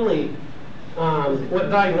that's really what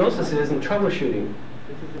diagnosis is and troubleshooting.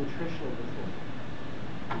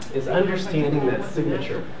 Is understanding that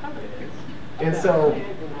signature. And so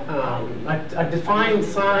I defined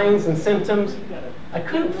signs and symptoms. I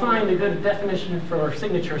couldn't find a good definition for our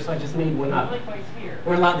signature, so I just made one up.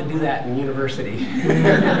 We're allowed to do that in university.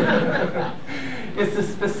 It's the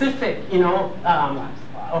specific, you know,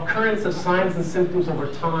 occurrence of signs and symptoms over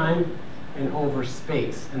time and over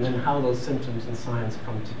space, and then how those symptoms and signs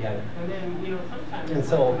come together. And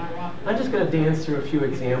so I'm just going to dance through a few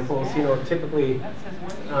examples. You know, typically,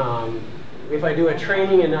 if I do a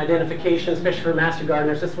training and identification, especially for master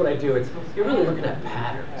gardeners, this is what I do. You're really looking at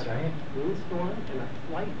patterns, right?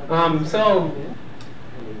 So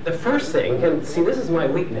the first thing, and see, this is my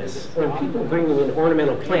weakness. When people bring me an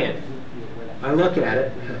ornamental plant, I look at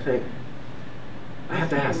it and I think, I have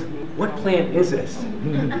to ask, what plant is this?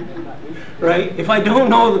 Right? If I don't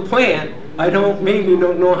know the plant, I maybe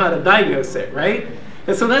don't know how to diagnose it, right?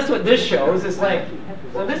 And so that's what this shows. It's like,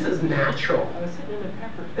 well, this is natural.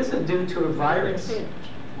 This is due to a virus.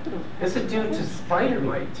 This is due to spider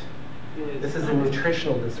mite. This is a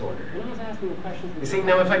nutritional disorder. You see,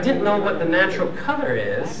 now if I didn't know what the natural color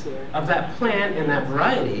is of that plant and that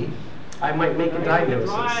variety, I might make a diagnosis.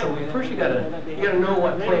 So first you gotta know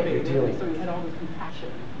what plant you're dealing with.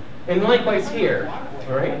 And likewise here,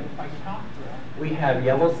 all right? We have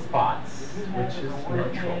yellow spots, which is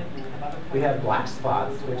natural. We have black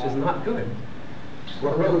spots, which is not good.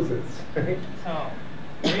 Or roses, right?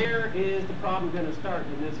 Where is the problem going to start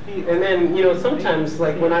in this field? And then, you know, sometimes,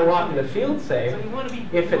 like when I walk in the field, say,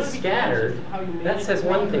 if it's scattered, that says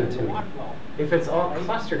one thing to me. If it's all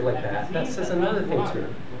clustered like that, that says another thing to me.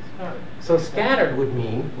 So scattered would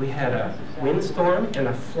mean we had a windstorm and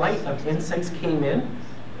a flight of insects came in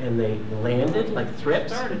and they landed like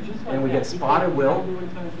thrips, and we get spotted wilt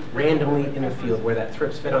randomly in the field where that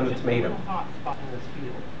thrips fit on the tomato.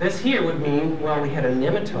 This here would mean, well, we had a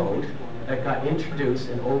nematode that got introduced,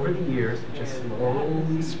 and over the years it just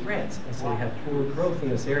slowly spreads, and so we have poor growth in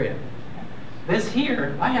this area. This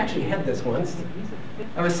here, I actually had this once.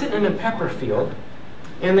 I was sitting in a pepper field,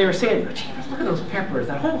 and they were saying, "Gee, look at those peppers,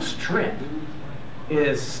 that whole strip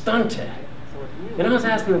is stunted." And I was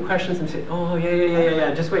asking them questions and said, "Oh,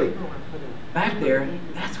 yeah, just wait. Back there,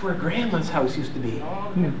 that's where Grandma's house used to be."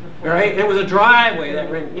 All right? And it was a driveway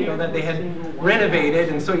that, you know, that they had renovated,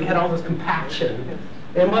 and so you had all this compaction.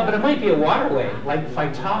 But it might be a waterway, like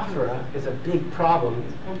Phytophthora is a big problem.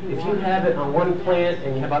 If you have it on one plant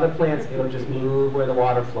and you have other plants, it'll just move where the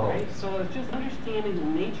water flows. So it's just understanding the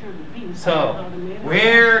nature of the beast. So,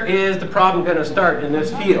 where is the problem going to start in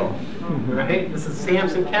this field? Right? This is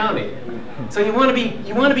Sampson County. So you want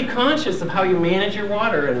to be conscious of how you manage your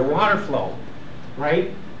water and the water flow,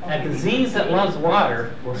 right? A disease that loves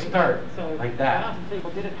water will start like that.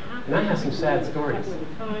 And I have some sad stories.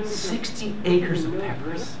 60 acres of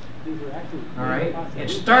peppers. All right? It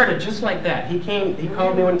started just like that. He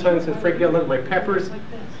called me one time and said, Frank, you gotta look at my peppers.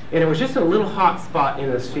 And it was just a little hot spot in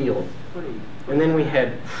this field. And then we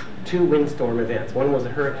had 2 windstorm events. One was a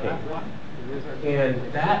hurricane.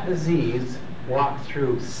 And that disease walked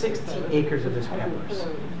through 60 acres of his peppers.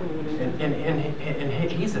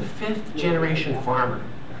 And he's a 5th generation farmer.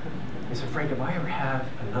 He said, Frank, if I ever have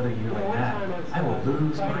another year like that, I will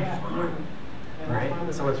lose my farm. Right?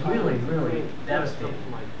 So it's really, really devastating.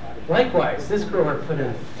 Likewise, this grower put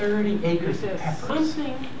in 30 acres of peppers.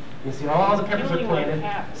 You see all the peppers are planted.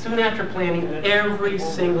 Soon after planting, every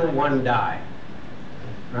single one died.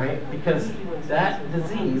 Right? Because that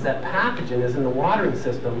disease, that pathogen is in the watering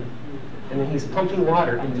system, and then he's pumping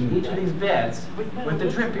water into each of these beds with the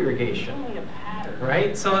drip irrigation.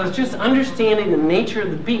 Right? So it's just understanding the nature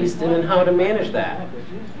of the beast and then how to manage that.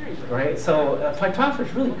 Right? So Phytophthora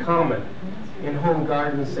is really common in home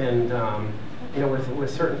gardens and with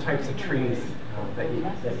certain types of trees that you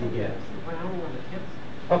get.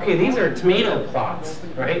 Okay, these are tomato plots,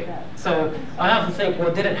 right? So I often think,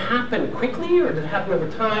 well, did it happen quickly or did it happen over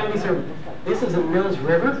time? This is a Mills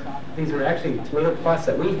River. These are actually tomato plots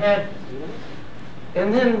that we had.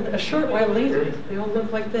 And then a short while later, they all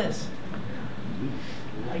look like this.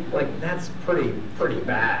 Like that's pretty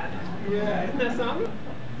bad. Yeah, isn't that something?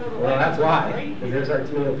 Well, that's why. Because there's our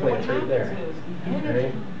tomato plants right there.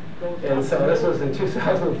 Right? And so this was in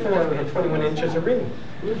 2004. We had 21 inches of rain.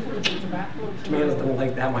 Tomatoes don't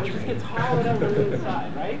like that much rain.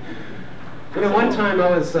 You know, one time it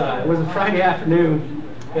was a Friday afternoon,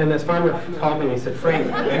 and this farmer called me and he said, Frank,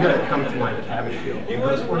 you gotta come to my cabbage field. He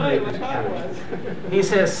goes, what acres of cabbage? He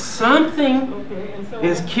says, something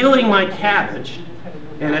is killing my cabbage,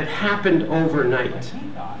 and it happened overnight.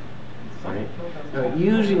 Right? Now,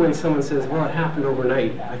 usually when someone says, well, it happened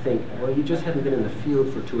overnight, I think, well, you just haven't been in the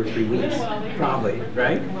field for 2 or 3 weeks, probably,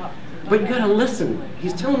 right? But you gotta listen.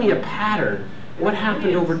 He's telling me a pattern. What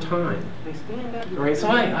happened over time? All right, so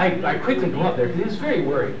I quickly go up there because he was very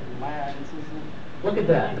worried. Look at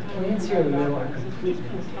that. The plants here in the middle are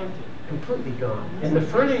completely gone. And the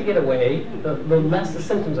further you get away, the less the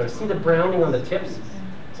symptoms are. See the browning on the tips?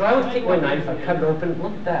 So I would take my knife, I cut it open,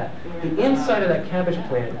 look at that. The inside of that cabbage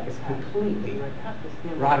plant is completely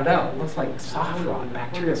rotted out. It looks like soft rot,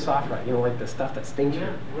 bacteria soft rot, you know, like the stuff that stings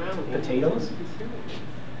your potatoes.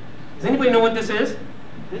 Does anybody know what this is?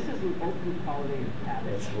 This is an open pollinated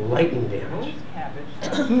cabbage. It's lightning damage. Cabbage.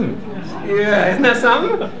 Yeah, isn't that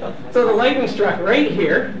something? So the lightning struck right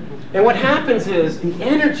here, and what happens is the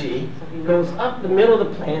energy goes up the middle of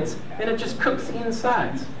the plants, and it just cooks the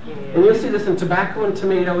insides. And you'll see this in tobacco and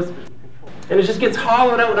tomatoes, and it just gets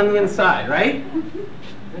hollowed out on the inside, right?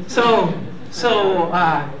 So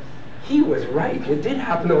he was right. It did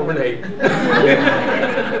happen overnight.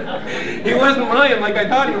 He wasn't lying like I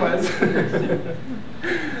thought he was.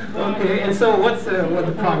 Okay, and so what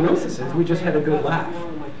the prognosis is, we just had a good laugh.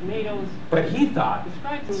 But he thought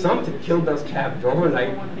something killed those cabbage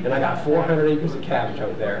overnight, and I got 400 acres of cabbage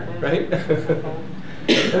out there, right?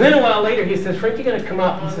 And then a while later he says, Frank, you gotta come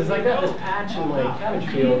up. He says, I got this patch in my cabbage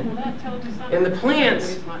field, and the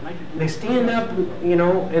plants, they stand up, you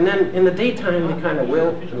know, and then in the daytime they kind of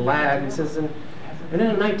wilt and lag. He says, and then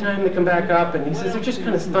at nighttime they come back up, and he says they're just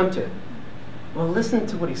kind of stunted. Well, listen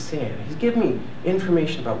to what he's saying. He's giving me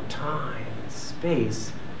information about time and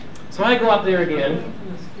space. So I go up there again,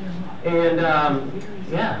 and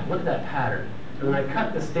yeah, look at that pattern. And I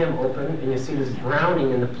cut the stem open, and you see this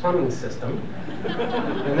browning in the plumbing system.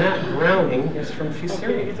 And that browning is from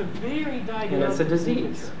Fusarium. And it's a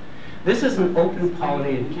disease. This is an open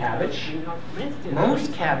pollinated cabbage.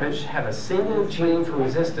 Most cabbage have a single gene for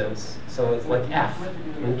resistance, so it's like F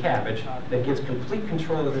in cabbage, that gives complete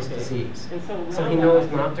control of this disease. So he knows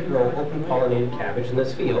not to grow open pollinated cabbage in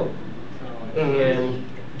this field, and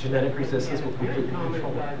genetic resistance will completely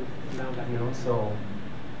control it. You know, so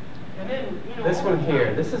this one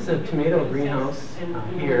here, this is a tomato greenhouse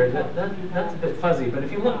here. That's a bit fuzzy, but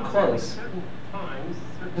if you look close,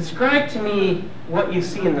 describe to me what you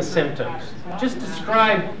see in the symptoms. Just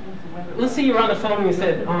describe, let's say you're on the phone and you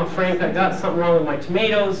said, oh, Frank, I got something wrong with my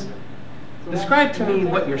tomatoes. Describe to me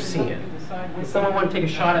what you're seeing. Does someone want to take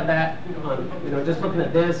a shot at that? Just looking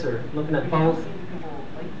at this or looking at both?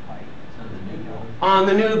 On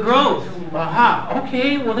the new growth. Aha.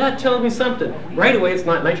 Okay, well that tells me something. Right away, it's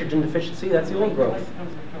not nitrogen deficiency, that's the old growth.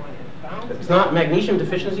 It's not magnesium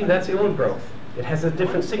deficiency, that's the old growth. It has a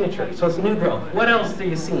different signature, so it's new growth. What else are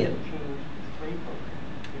you seeing?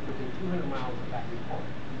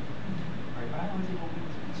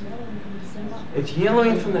 It's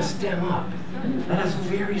yellowing from the stem up. That is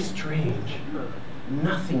very strange.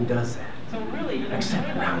 Nothing does that. Except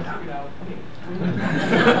Roundup.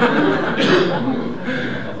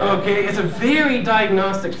 Okay, it's a very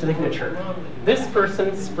diagnostic signature. This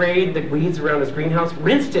person sprayed the weeds around his greenhouse,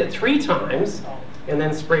 rinsed it 3 times, and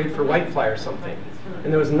then sprayed for whitefly or something.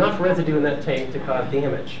 And there was enough residue in that tank to cause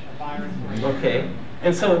damage. Okay,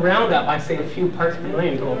 and so Roundup, I say a few parts per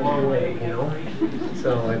million go a long way,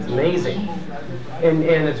 So it's amazing. And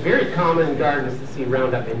it's very common in gardens to see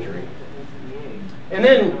Roundup injury. And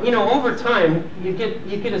then, over time, you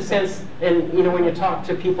get a sense, and when you talk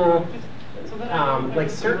to people, like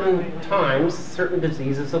certain times, certain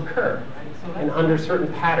diseases occur, and under certain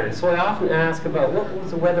patterns. So I often ask about what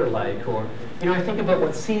was the weather like, or I think about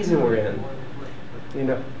what season we're in.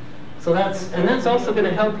 So that's also going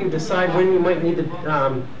to help you decide when you might need to,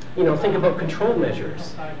 think about control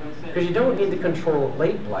measures, because you don't need to control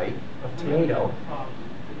late blight of tomato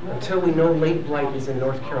until we know late blight is in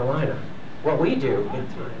North Carolina. What we do,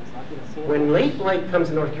 when late blight comes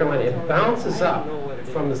to North Carolina, it bounces up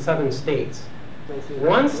from the southern states.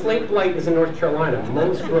 Once late blight is in North Carolina,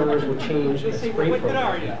 most growers will change the spray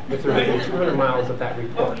program if they're within 200 miles of that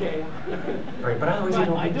report. Right, but otherwise you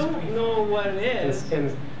don't. I don't know what it is.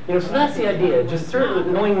 And so that's the idea, just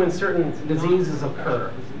knowing when certain diseases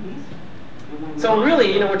occur. So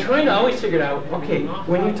really, we're trying to always figure out, okay,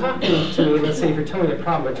 when you're talking to me, let's say if you're telling me a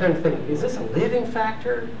problem, I'm trying to think, is this a living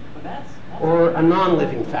factor or a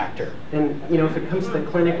non-living factor? And if it comes to the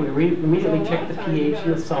clinic, we immediately check the pH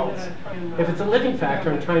and the salts. If it's a living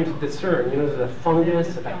factor, I'm trying to discern, is it a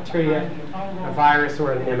fungus, a bacteria, a virus,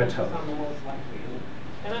 or a nematode?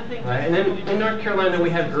 Right? And then in North Carolina, we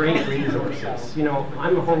have great resources.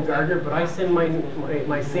 I'm a home gardener, but I send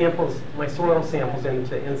my samples, my soil samples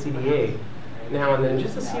into NCDA now and then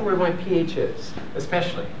just to see where my pH is,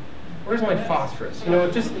 especially. Where's my phosphorus?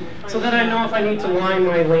 Just so that I know if I need to lime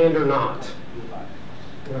my land or not.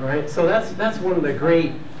 All right, so that's one of the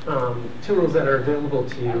great tools that are available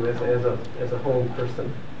to you as a home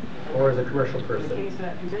person or as a commercial person.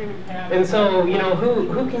 And so,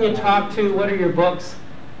 who can you talk to? What are your books?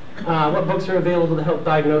 What books are available to help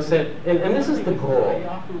diagnose it? And this is the goal.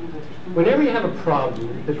 Whenever you have a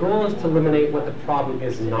problem, the goal is to eliminate what the problem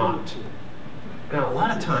is not. Now, a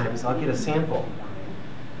lot of times, I'll get a sample,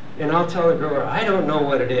 and I'll tell the grower, I don't know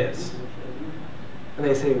what it is. And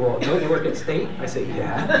they say, well, don't you work at state? I say,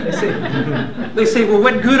 yeah. They say, well,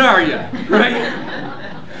 what good are you?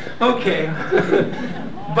 Right? Okay.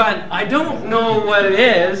 But I don't know what it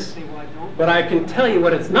is, but I can tell you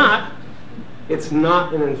what it's not. It's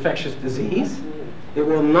not an infectious disease. It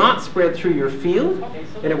will not spread through your field,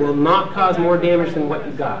 and it will not cause more damage than what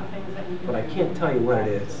you got. But I can't tell you what it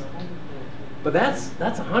is. But that's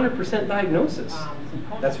 100% diagnosis.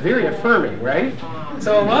 That's very affirming, right?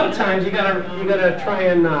 So a lot of times you gotta try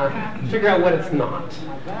and figure out what it's not,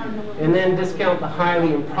 and then discount the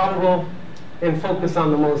highly improbable and focus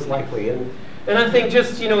on the most likely. And I think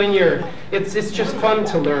just it's just fun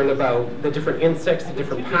to learn about the different insects, the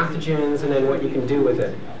different pathogens, and then what you can do with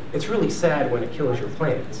it. It's really sad when it kills your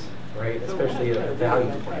plants, right? Especially a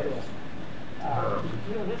valued plant.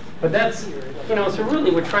 But that's, so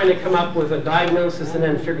really we're trying to come up with a diagnosis and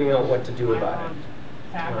then figuring out what to do about it.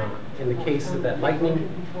 In the case of that lightning,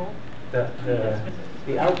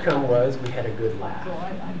 the outcome was we had a good laugh,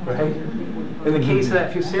 right? In the case of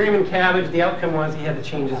that fusarium and cabbage, the outcome was he had to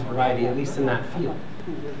change his variety, at least in that field.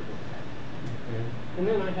 And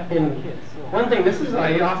one thing,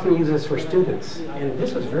 I often use this for students, and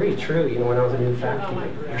this was very true, when I was a new faculty.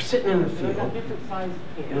 You're sitting in the field,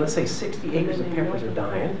 and let's say 60 acres of peppers are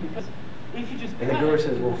dying, and the grower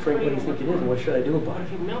says, well, Frank, what do you think it is, and what should I do about it?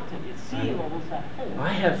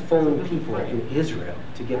 I have phoned people in Israel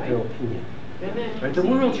to get their opinion. Right? The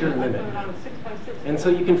world's your limit. And so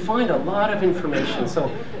you can find a lot of information. So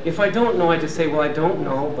if I don't know, I just say, well, I don't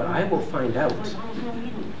know, but I will find out.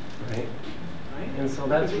 Right? And so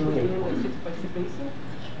that's really important.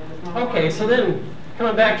 Okay, so then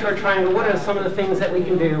coming back to our triangle, what are some of the things that we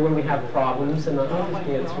can do when we have problems? And I'll just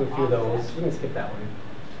get through a few of those. We can skip that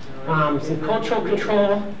one. Some cultural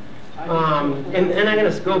control. And I'm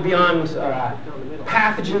going to go beyond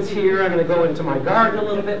pathogens here. I'm going to go into my garden a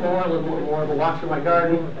little bit more of a walk through my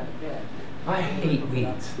garden. I hate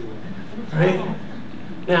weeds, right?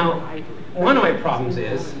 Now, one of my problems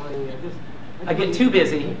is I get too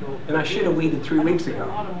busy, and I should have weeded 3 weeks ago,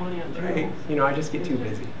 right? You know, I just get too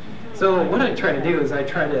busy. So what I try to do is I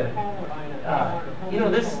try to, you know,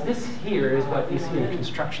 this here is what you see in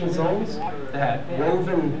construction zones, that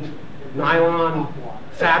woven nylon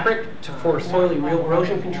fabric for soil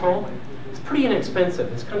erosion control. It's pretty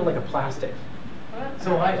inexpensive. It's kind of like a plastic.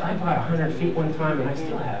 So I bought 100 feet one time, and I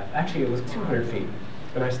still have. Actually, it was 200 feet,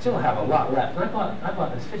 and I still have a lot left. And I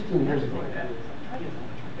bought this 15 years ago, like that.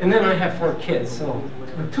 And then I have 4 kids, so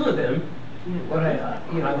with 2 of them, what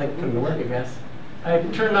you know, I like to come to work, I guess. I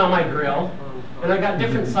turned on my grill, and I got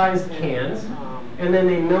different sized cans, and then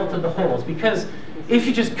they melted the holes, because if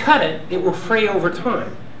you just cut it, it will fray over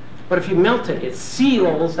time. But if you melt it, it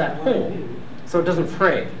seals that hole, so it doesn't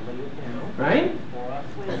fray, right?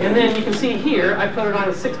 And then you can see here, I put it on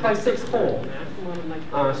a 6x6 hole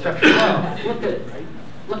structure. Oh,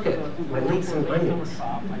 look at my leeks and onions.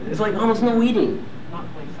 It's like almost no weeding,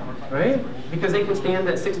 right? Because they can stand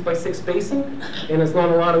that 6x6 spacing, and it's not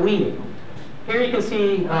a lot of weeding. Here you can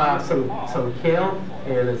see some kale,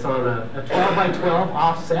 and it's on a 12x12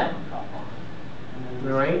 offset, all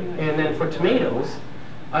right? And then for tomatoes,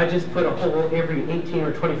 I just put a hole every 18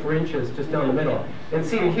 or 24 inches just down the middle. And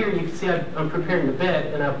see here, you can see I'm preparing the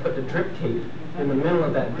bed, and I'll put the drip tape in the middle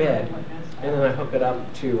of that bed, and then I hook it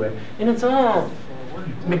up to it. And it's all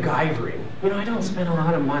MacGyvering. You know, I don't spend a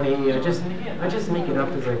lot of money. I just make it up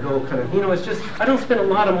as I go, kind of. You know, it's just, I don't spend a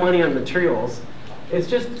lot of money on materials. It's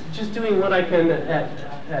just doing what I can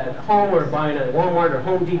at home, or buying at Walmart or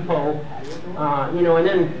Home Depot. You know,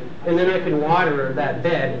 and then I can water that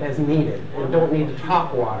bed as needed, and don't need to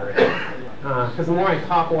top water it. Because the more I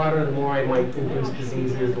top water, the more I might induce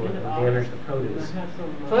diseases or damage the produce.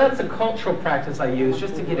 So that's a cultural practice I use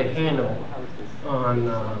just to get a handle on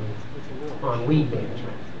weed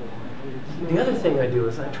management. The other thing I do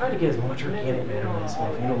is I try to get as much organic matter as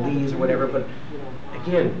possible, you know, leaves or whatever. But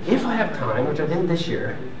again, if I have time, which I didn't this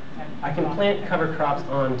year, I can plant cover crops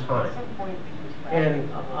on time. And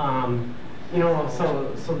you know,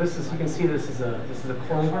 so this is, you can see this is a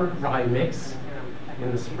clover rye mix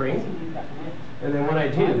in the spring. And then what I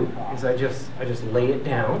do is I just lay it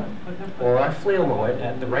down, or I flail mow it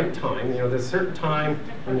at the right time. You know, there's a certain time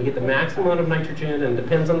when you get the maximum amount of nitrogen, and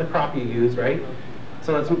depends on the crop you use, right?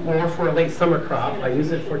 So it's more for a late summer crop. I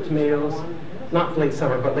use it for tomatoes, not late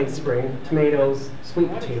summer, but late spring. Tomatoes,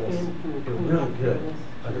 sweet potatoes do really good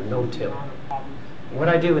under no-till. What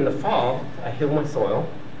I do in the fall, I hill my soil,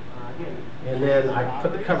 and then I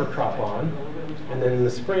put the cover crop on, and then in the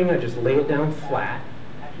spring I just lay it down flat,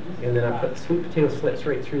 and then I put the sweet potato slips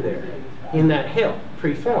right through there in that hill,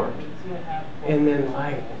 pre-formed. And then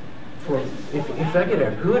if I get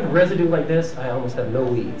a good residue like this, I almost have no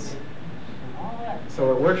weeds.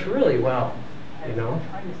 So it works really well, you know.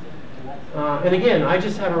 And again, I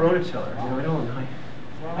just have a rototiller. You know,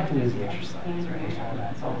 I can use the exercise, right?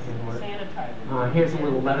 That's all can work. Here's a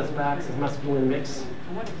little lettuce back. This is muscadine mix.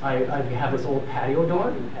 I have this old patio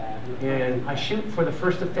door, and I shoot for the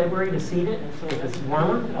 1st of February to seed it. If it's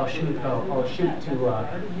warmer, I'll shoot to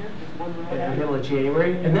the middle of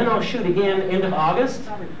January, and then I'll shoot again end of August.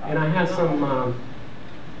 And I have some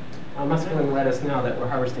muscadine lettuce now that we're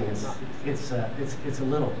harvesting. It's a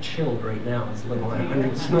little chilled right now. It's a little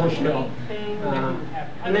under snow still.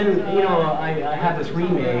 And then, you know, I have this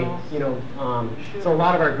remay, you know, so a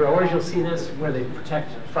lot of our growers, you'll see this where they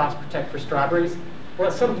frost protect for strawberries. Well,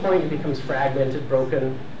 at some point it becomes fragmented,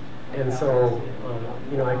 broken, and so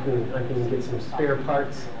you know, I can get some spare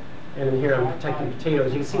parts. And here I'm protecting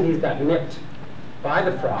potatoes. You can see these got nipped by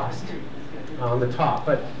the frost on the top,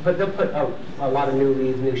 but they'll put out a lot of new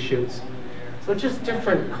leaves, new shoots. So just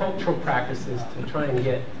different cultural practices to try and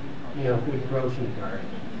get, you know, good growth in the garden.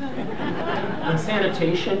 And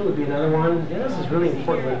sanitation would be another one. And this is really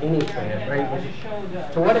important with any plant,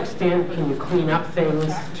 right? To what extent can you clean up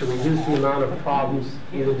things to reduce the amount of problems,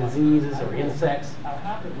 either diseases or insects?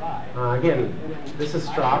 Again, this is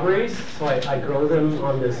strawberries, so I grow them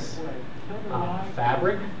on this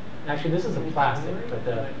fabric. Actually, this is a plastic,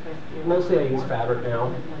 but mostly I use fabric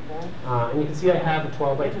now. And you can see I have a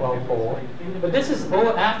 12x12 hole. But this is,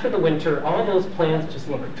 after the winter, all those plants just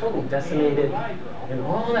look totally decimated, and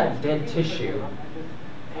all that dead tissue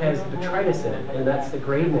has botrytis in it, and that's the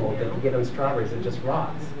gray mold that you get on strawberries. It just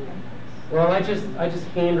rots. Well, I just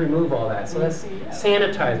hand remove all that. So that's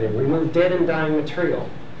sanitizing, remove dead and dying material.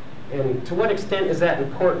 And to what extent is that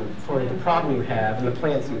important for the problem you have and the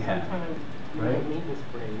plants you have, right?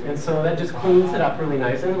 And so that just cleans it up really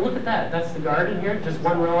nice. And look at that. That's the garden here. Just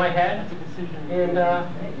one row I had. And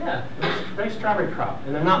yeah, nice strawberry crop.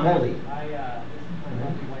 And they're not moldy.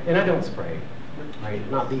 And I don't spray, right?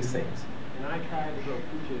 Not these things. And I try to grow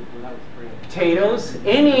peaches without spraying. Potatoes,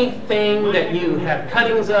 anything that you have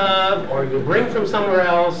cuttings of or you bring from somewhere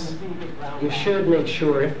else, you should make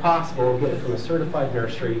sure, if possible, get it from a certified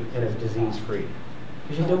nursery and is disease-free.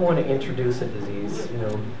 Because you don't want to introduce a disease, you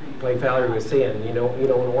know, like Valerie was saying, you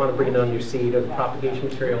don't want to bring it on your seed or the propagation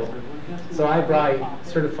materials. So I buy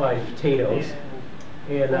certified potatoes,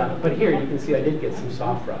 and but here you can see I did get some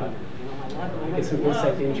soft rot. Get some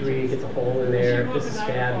insect injury, gets a hole in there. This is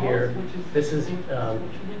scab here. This is a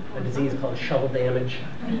disease called shovel damage.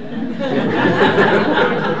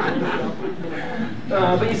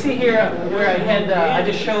 But you see here where I had, I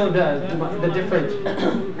just showed the different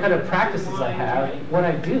kind of practices I have. What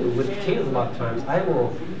I do with potatoes a lot of times,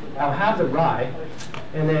 I'll have the rye,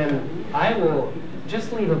 and then I will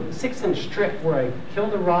just leave a 6-inch strip where I kill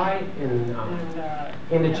the rye in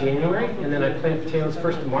end of January, and then I plant potatoes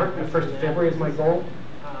 1st of March, 1st of February is my goal.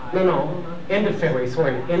 No, end of February,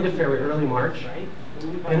 sorry, end of February, early March.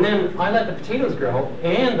 And then I let the potatoes grow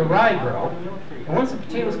and the rye grow. And once the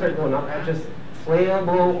potatoes start going up, I just flail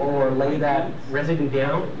or lay that residue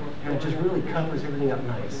down, and it just really covers everything up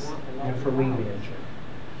nice, you know, for weed management.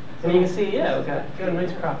 And you can see, yeah, we've got a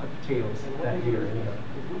nice crop of potatoes that year.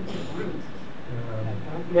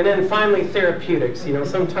 And then finally, therapeutics. You know,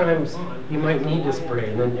 sometimes you might need to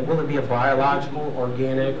spray. And then will it be a biological,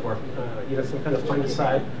 organic, or you know, some kind of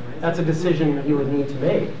fungicide? That's a decision that you would need to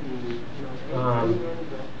make.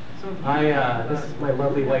 This is my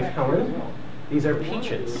lovely wife, Helen. These are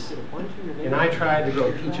peaches. And I tried to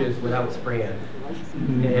grow peaches without spraying.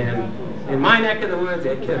 And in my neck of the woods,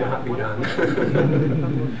 it cannot be done.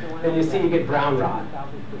 And you see you get brown rot,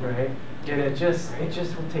 right? And it just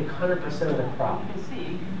will take 100% of the crop.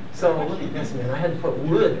 So look at this, man. I had to put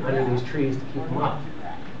wood under these trees to keep them up.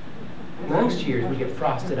 Most years we get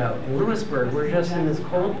frosted out. In Lewisburg, we're just in this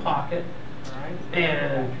cold pocket.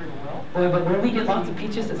 And boy, but when we get lots of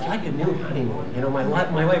peaches, it's like a new honeymoon. You know, my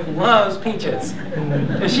wife loves peaches.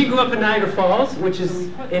 And she grew up in Niagara Falls, and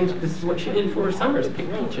this is what she did for her summers, pick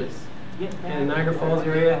peaches. In Niagara Falls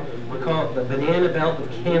area, we call it the banana belt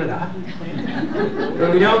of Canada.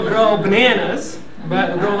 And we don't grow bananas,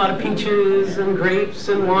 but we grow a lot of peaches and grapes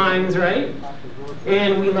and wines, right?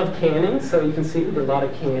 And we love canning, so you can see we do a lot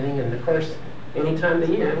of canning. And of course, any time of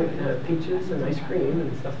the year, we can have peaches and ice cream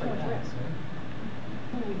and stuff like that.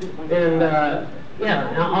 And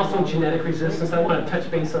yeah, also genetic resistance. I want to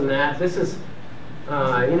touch base on that. This is,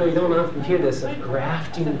 you know, you don't often hear this of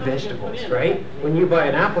grafting vegetables, right? When you buy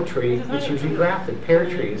an apple tree, it's usually grafted. Pear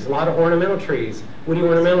trees, a lot of ornamental trees, woody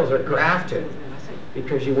ornamentals are grafted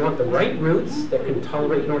because you want the right roots that can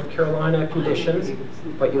tolerate North Carolina conditions,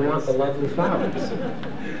 but you want the lovely flowers.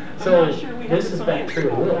 So this is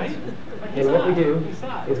bacterial wilt. And what we do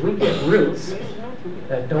is we get roots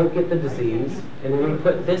that don't get the disease, and then we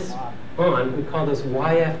put this on. We call this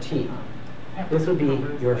YFT. This would be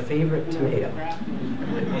your favorite tomato.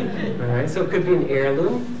 All right, so it could be an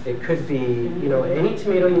heirloom. It could be, you know, any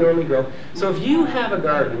tomato you normally grow. So if you have a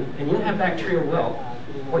garden and you have bacterial wilt,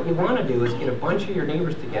 what you want to do is get a bunch of your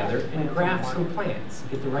neighbors together and graft some plants.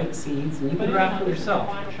 Get the right seeds, and you can graft them yourself.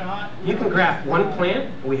 You can graft one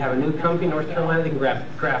plant. We have a new company in North Carolina that can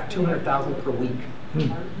graft 200,000 per week. All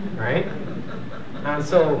right?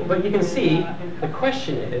 So, but you can see the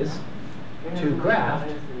question is to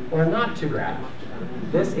graft or not to graft.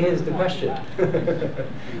 This is the question.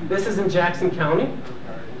 This is in Jackson County.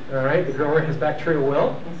 All right, the grower has bacterial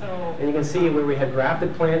wilt, and you can see where we had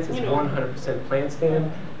grafted plants, it's 100% plant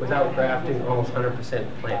stand. Without grafting, almost 100%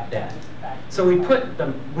 plant death. So we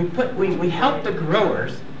help the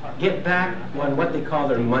growers get back on what they call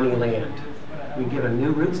their money land. We give them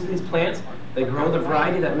new roots to these plants. They grow the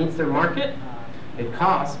variety that meets their market. It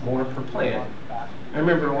costs more per plant. I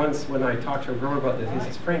remember once when I talked to a grower about this, he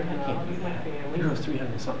says, Frank, I can't do that. He grows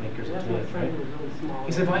 300-something acres of tomatoes, right?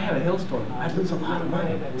 He said, if I have a hailstorm, I'd lose a lot of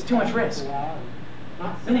money. It's too much risk. And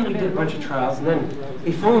then we did a bunch of trials, and then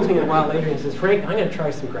he phones me a while later and he says, Frank, I'm going to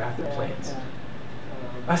try some grafted plants.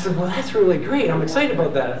 I said, well, that's really great. I'm excited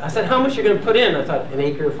about that. I said, how much are you going to put in? I thought, an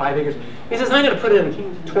acre, 5 acres. He says, I'm going to put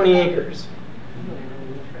in 20 acres.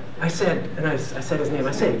 I said, and I said his name,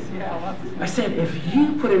 I said, if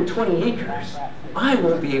you put in 20 acres, I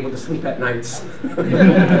won't be able to sleep at nights.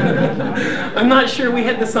 I'm not sure we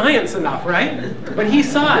had the science enough, right? But he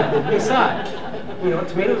saw it, you know,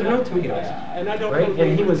 tomatoes are no tomatoes, right?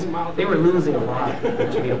 And they were losing a lot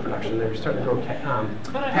in tomato production. They were starting to grow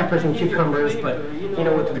peppers and cucumbers, but you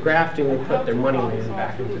know, with the grafting, they put their money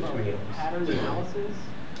back into tomatoes.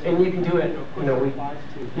 And you can do it, you know,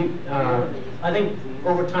 I think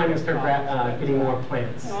over time you'll start getting more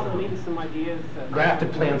plants,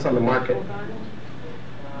 grafted plants on the market.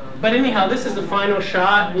 But anyhow, this is the final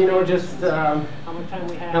shot, you know, just Helen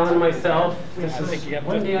and myself. This is,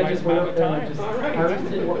 one day I just went up there and just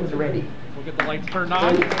harvested what was ready. We'll get the lights turned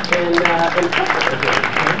on. And we have some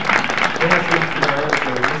muscadines,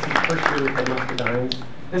 and this is the first year we had muscadines.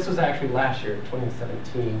 This was actually last year,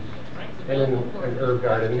 2017. And in an herb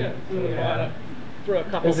garden. Yeah. Throw a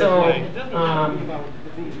couple and so,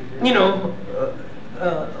 you know,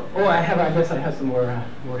 I guess I have some more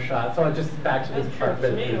shots. So just back to the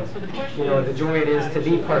department. And, you know, the joy it is to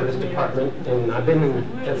be part of this department. And I've been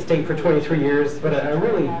at State for 23 years, but I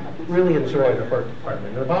really enjoy the hort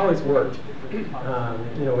department. And I've always worked, you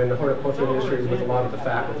know, in the horticultural industry with a lot of the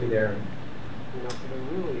faculty there.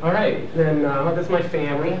 All right, then that's my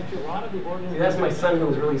family. See, that's my son who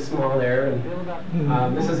was really small there.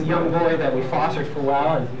 And this is a young boy that we fostered for a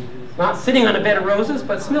while, and not sitting on a bed of roses,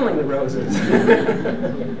 but smelling the roses.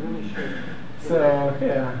 So,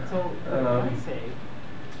 yeah.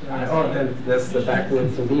 Then the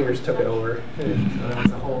backwoods, the beavers took it over.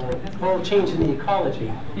 It's a whole change in the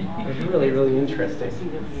ecology. It's really, really interesting.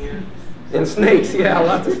 And snakes, yeah,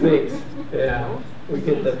 lots of snakes. Yeah. We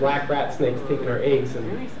get the black rat snakes taking our eggs.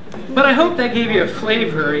 But I hope that gave you a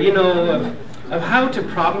flavor, you know, of how to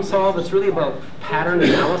problem solve. It's really about pattern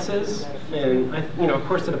analysis. And, you know, of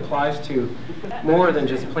course it applies to more than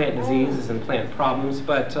just plant diseases and plant problems,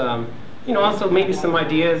 but, you know, also maybe some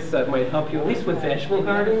ideas that might help you, at least with vegetable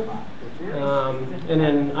gardening. And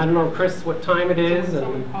then, I don't know, Chris, what time it is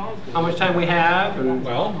and how much time we have. And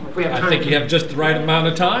well, if we have time, I think you have just the right amount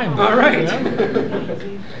of time. All right.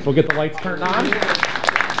 Yeah. We'll get the lights turned on.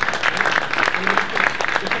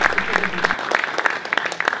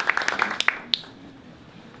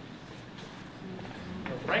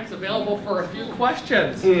 Frank's available for a few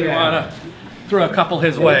questions. Yeah. You want to throw a couple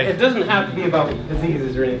his way? It doesn't have to be about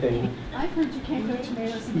diseases or anything. I've heard you can't grow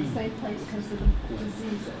tomatoes in the same place because of the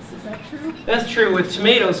diseases. Is that true? That's true with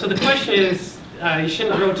tomatoes. So the question is, you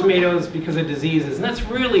shouldn't grow tomatoes because of diseases, and that's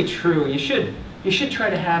really true. You should try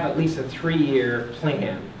to have at least a 3-year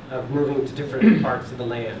plan of moving to different parts of the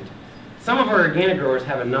land. Some of our organic growers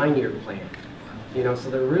have a 9-year plan, you know, so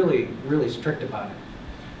they're really, really strict about it.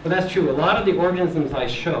 But that's true. A lot of the organisms I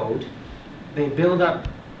showed, they build up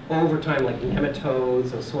over time, like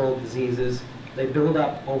nematodes or soil diseases. They build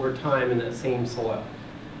up over time in the same soil.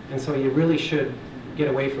 And so you really should get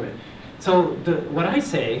away from it. So what I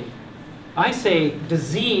say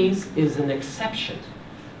disease is an exception.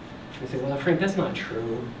 You say, well, Frank, that's not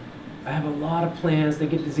true. I have a lot of plants, they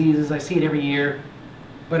get diseases, I see it every year.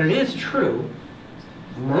 But it is true,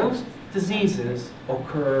 most diseases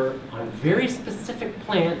occur on very specific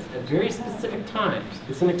plants at very specific times.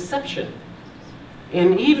 It's an exception.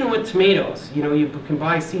 And even with tomatoes, you know, you can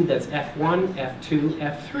buy seed that's F1, F2,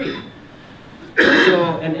 F3.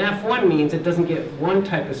 So an F1 means it doesn't get one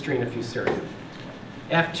type of strain of Fusarium.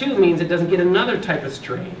 F2 means it doesn't get another type of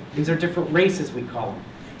strain. These are different races, we call them.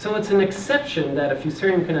 So it's an exception that a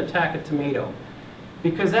Fusarium can attack a tomato,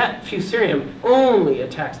 because that Fusarium only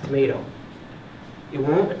attacks tomato. It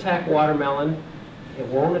won't attack watermelon. It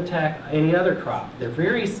won't attack any other crop. They're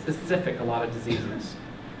very specific, a lot of diseases.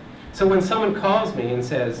 So when someone calls me and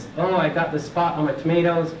says, oh, I got this spot on my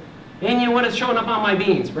tomatoes, and you know what, it's showing up on my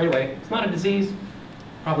beans, right away. It's not a disease,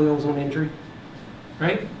 probably ozone injury,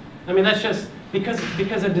 right? I mean, that's just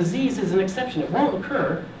because a disease is an exception. It won't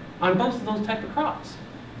occur on both of those type of crops,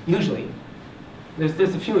 usually.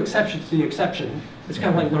 There's a few exceptions to the exception. It's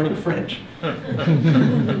kind of like learning French.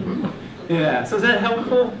 Yeah, so is that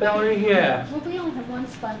helpful, Valerie? Yeah. Well, we only have one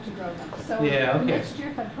spot to grow them. So yeah, okay. Next year,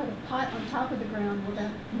 if I put a pot on top of the ground, will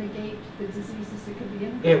that negate the diseases that could be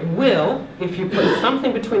in it? It will if you put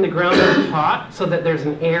something between the ground and the pot so that there's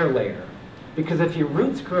an air layer. Because if your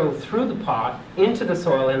roots grow through the pot into the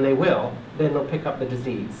soil, and they will, then they'll pick up the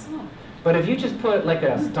disease. Oh. But if you just put like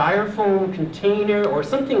a styrofoam container or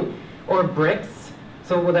something, or bricks,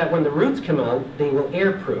 so that when the roots come out, they will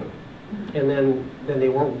air prune. And then they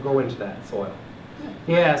won't go into that soil.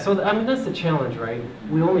 Yeah, so I mean that's the challenge, right?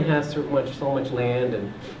 We only have so much land,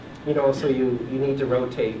 and you know, so you need to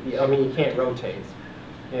rotate. I mean, you can't rotate.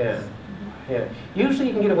 Yeah, yeah. Usually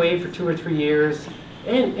you can get away for 2 or 3 years,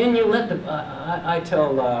 and you let the. I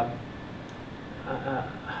tell a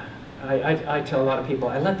lot of people,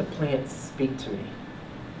 I let the plants speak to me.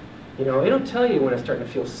 You know, it'll tell you when it's starting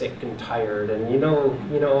to feel sick and tired, and you know,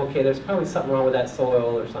 okay, there's probably something wrong with that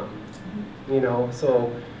soil or something. You know,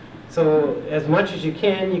 so as much as you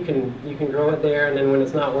can grow it there, and then when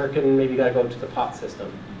it's not working, maybe you got to go to the pot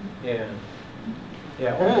system. Yeah.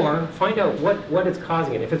 Yeah, or find out what is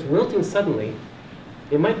causing it. If it's wilting suddenly,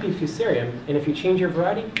 it might be fusarium, and if you change your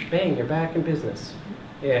variety, bang, you're back in business.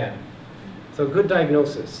 Yeah. So good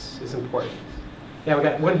diagnosis is important. Yeah, we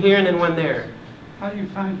got one here and then one there. How do you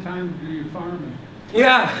find time to do your farming?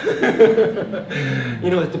 Yeah.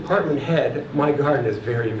 You know, as department head, my garden is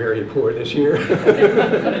very, very poor this year.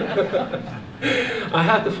 I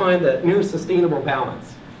have to find that new sustainable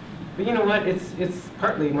balance. But you know what? It's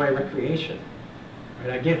partly my recreation.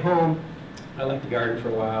 Right? I get home, I like to garden for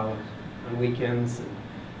a while on weekends.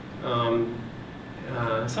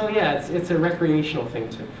 So yeah, it's a recreational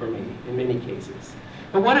thing for me in many cases.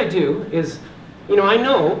 But what I do is, you know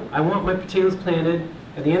I want my potatoes planted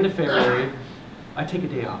at the end of February. I take a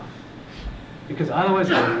day off because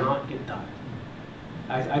otherwise I will not get done.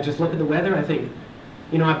 I just look at the weather. I think,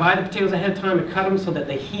 you know, I buy the potatoes ahead of time and cut them so that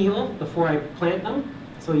they heal before I plant them.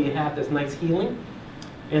 So you have this nice healing.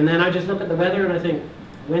 And then I just look at the weather and I think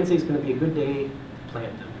Wednesday's going to be a good day to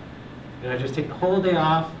plant them. And I just take the whole day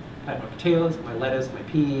off. I have my potatoes, my lettuce, my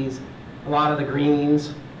peas, a lot of the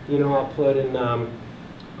greens. You know, I'll put in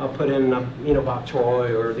you know, bok choy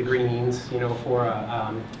or the greens, you know, for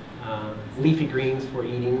leafy greens for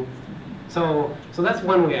eating. So that's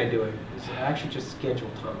one way I do it, is I actually just schedule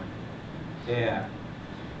time. Yeah.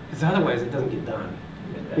 Because otherwise it doesn't get done,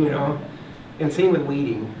 you know? And same with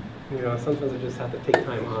weeding. You know, sometimes I just have to take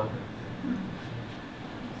time off.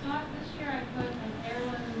 So this year I put an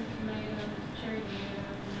heirloom tomato, cherry tomato,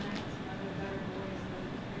 and then I had some other Better Boys that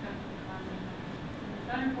I got from the farming. And the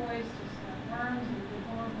Better Boys just got worms and did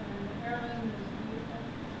horrible, and the heirloom was beautiful.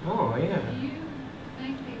 Oh, yeah. Do you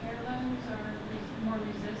think the heirlooms are more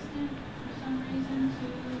resistant for some reason to?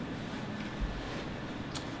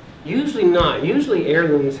 Usually not. Usually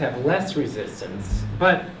heirlooms have less resistance.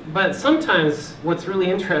 But sometimes what's really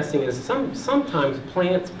interesting is sometimes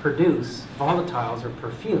plants produce volatiles or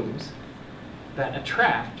perfumes that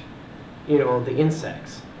attract, you know, the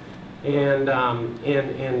insects. And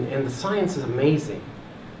the science is amazing.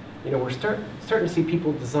 You know, we're starting to see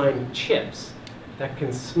people design chips that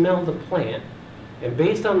can smell the plant, and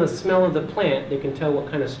based on the smell of the plant, they can tell what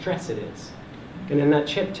kind of stress it is. And then that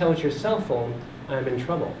chip tells your cell phone, I'm in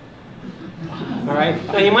trouble. All right?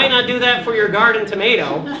 Now, you might not do that for your garden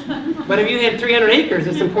tomato, but if you had 300 acres,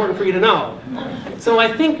 it's important for you to know. So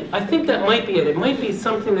I think that might be it. It might be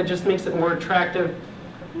something that just makes it more attractive.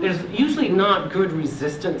 There's usually not good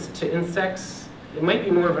resistance to insects. It might be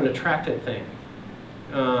more of an attractant thing.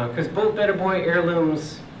 Because both Better Boy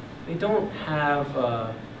heirlooms, they don't have,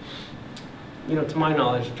 you know, to my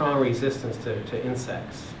knowledge, strong resistance to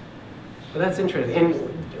insects. But that's interesting.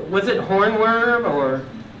 And was it hornworm, or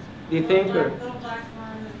do you think? Or? Little black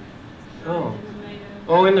worm Oh. in the tomato.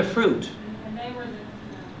 Oh, in the fruit. And they were the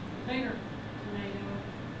bigger tomato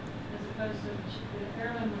as opposed to the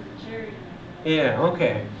heirloom was a cherry tomato. Yeah,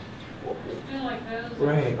 okay. I feel like those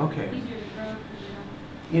Right, are okay. easier to grow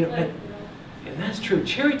because You know, and that's true.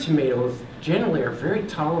 Cherry tomatoes generally are very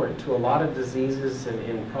tolerant to a lot of diseases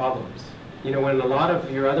and problems. You know, when a lot of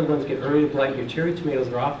your other ones get early blight, your cherry tomatoes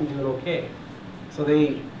are often doing okay. So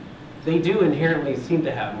they do inherently seem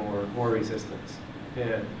to have more resistance.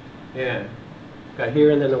 Yeah, yeah. Got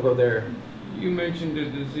here and then they'll go there. You mentioned the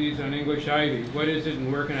disease on English ivy. What is it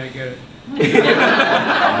and where can I get it?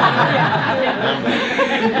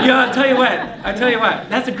 Yeah, I'll tell you what.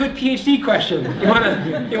 That's a good Ph.D. question. You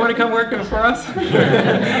wanna come working for us?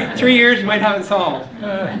 3 years, you might have it solved.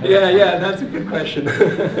 Yeah, that's a good question.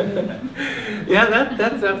 Yeah,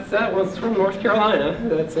 that was from North Carolina.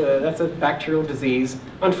 That's a bacterial disease.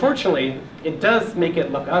 Unfortunately, it does make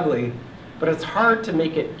it look ugly, but it's hard to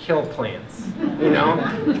make it kill plants. You know,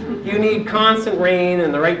 you need constant rain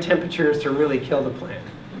and the right temperatures to really kill the plant.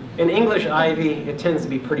 In English ivy, it tends to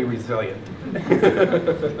be pretty resilient.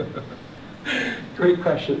 Great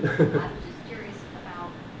question. I was just curious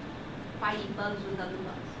about fighting bugs with other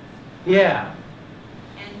bugs. Yeah.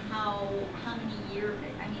 And how many years,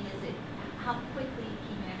 I mean, how quickly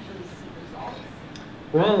can you actually see results?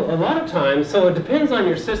 Well, a lot of times, so it depends on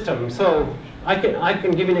your system. So I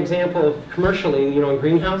can give you an example of commercially, you know, in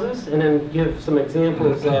greenhouses, and then give some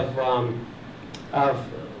examples of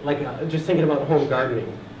like just thinking about home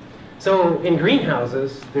gardening. So in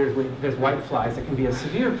greenhouses, there's white flies that can be a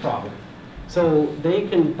severe problem. So they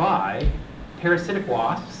can buy parasitic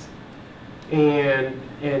wasps, and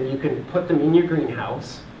you can put them in your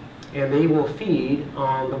greenhouse, and they will feed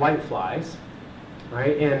on the white flies.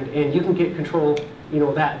 right? And you can get control,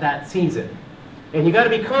 that season. And you got to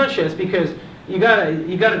be conscious because you got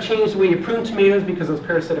to change the way you prune tomatoes because those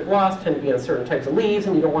parasitic wasps tend to be on certain types of leaves,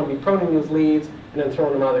 and you don't want to be pruning those leaves and then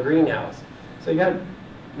throwing them out of the greenhouse. So you got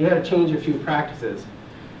to change a few practices.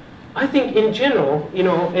 I think in general,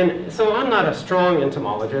 and so I'm not a strong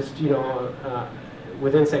entomologist,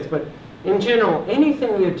 with insects, but in general,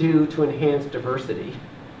 anything you do to enhance diversity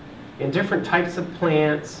in different types of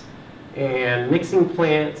plants and mixing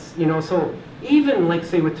plants, so even like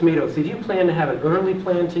say with tomatoes, if you plan to have an early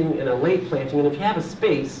planting and a late planting, and if you have a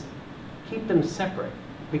space, keep them separate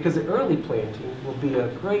because the early planting will be a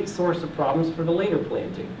great source of problems for the later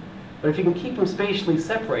planting. But if you can keep them spatially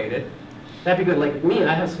separated, that'd be good. Like me,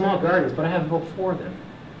 I have small gardens, but I have about 4 of them.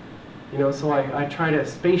 So I try to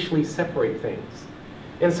spatially separate things.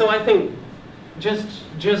 And so I think just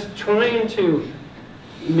trying to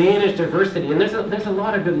manage diversity, and there's a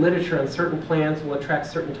lot of good literature on certain plants will attract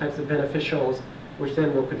certain types of beneficials, which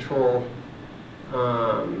then will control,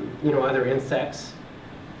 other insects.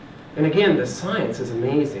 And again, the science is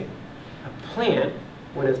amazing. A plant,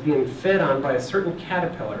 when it's being fed on by a certain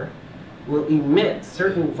caterpillar, will emit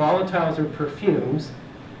certain volatiles or perfumes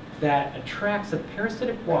that attracts a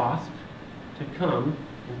parasitic wasp to come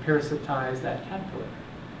and parasitize that caterpillar.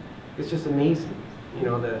 It's just amazing,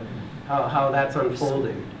 how that's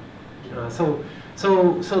unfolding.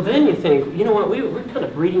 So then you think, you know what, we're kind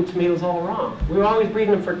of breeding tomatoes all wrong. We're always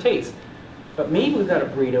breeding them for taste. But maybe we've got to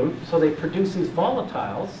breed them so they produce these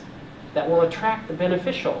volatiles that will attract the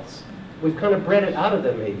beneficials. We've kind of bred it out of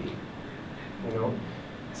them maybe,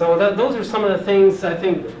 So those are some of the things I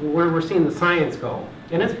think where we're seeing the science go.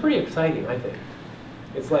 And it's pretty exciting, I think.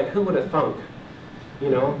 It's like, who would have thunk,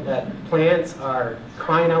 that plants are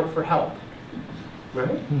crying out for help,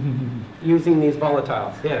 right? Using these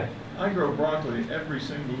volatiles, yeah. I grow broccoli every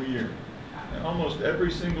single year. And almost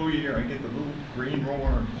every single year I get the little green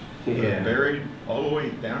worms that are buried all the way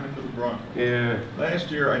down into the broccoli. Yeah. Last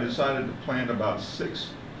year I decided to plant about 6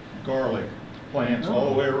 garlic plants all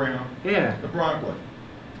the way around the broccoli.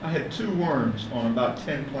 I had 2 worms on about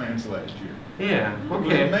 10 plants last year. Yeah,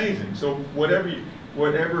 okay. It was amazing. So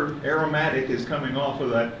whatever aromatic is coming off of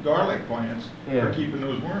that garlic plants are keeping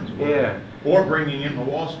those worms away. Yeah. Or bringing in the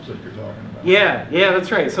wasps that you're talking about. Yeah,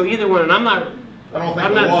 that's right. So either one, and I don't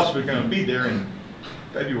think the wasps are going to be there in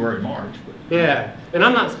February, March. But. Yeah, and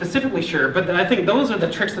I'm not specifically sure, but I think those are the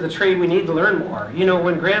tricks of the trade we need to learn more.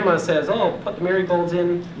 When Grandma says, "Oh, put the marigolds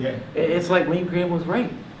in," it's like maybe Grandma was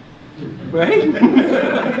right. Right?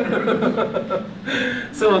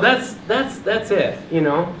 So that's it,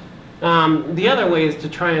 The other way is to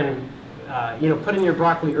try and, put in your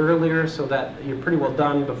broccoli earlier so that you're pretty well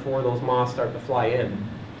done before those moths start to fly in.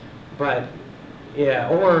 But,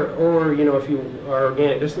 or if you are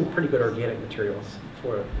organic, there's some pretty good organic materials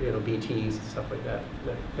for, BTs and stuff like that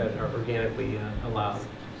are organically allowed.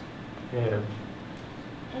 Yeah.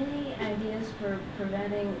 Any ideas for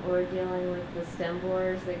preventing or dealing with the stem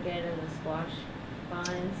borers that get in the squash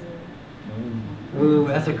vines? Ooh,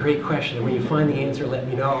 that's a great question. When you find the answer, let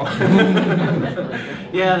me know.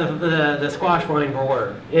 Yeah, the squash vine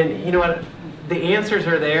borer. And you know what? The answers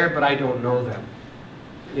are there, but I don't know them.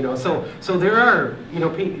 So there are,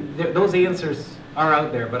 those answers are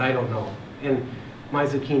out there, but I don't know. And my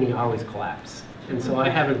zucchini always collapse. And so I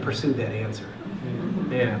haven't pursued that answer.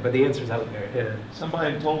 Yeah, but the answer's out there. Yeah.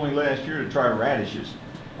 Somebody told me last year to try radishes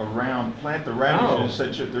plant the radishes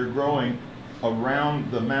such that they're growing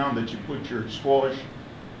around the mound that you put your squash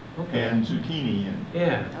and zucchini in.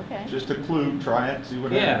 Yeah. Okay. Just a clue, try it, see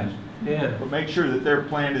what happens. Yeah. But make sure that they're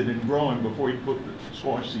planted and growing before you put the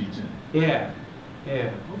squash seeds in. Yeah.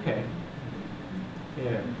 Yeah. Okay.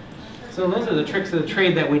 Yeah. So those are the tricks of the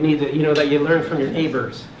trade that we need to, that you learn from your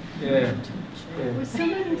neighbors. Yeah. With so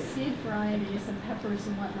many seed varieties of peppers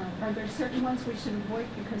and whatnot, are there certain ones we should avoid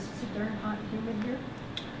because it's so darn hot and humid here?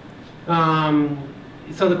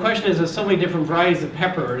 So the question is, there's so many different varieties of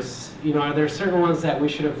peppers. Are there certain ones that we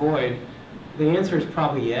should avoid? The answer is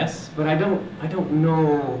probably yes, but I don't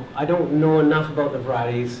know enough about the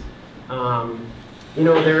varieties.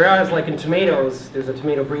 There is, like in tomatoes, there's a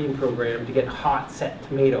tomato breeding program to get hot set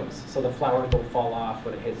tomatoes, so the flowers don't fall off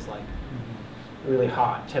when it hits like really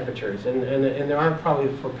hot temperatures, and there are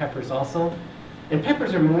probably for peppers also. And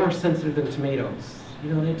peppers are more sensitive than tomatoes.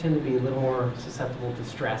 They tend to be a little more susceptible to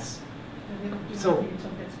stress. They don't do So- anything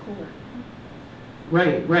until it gets cooler.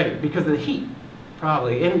 Right, because of the heat,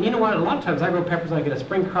 probably. And you know what? A lot of times I grow peppers, I get a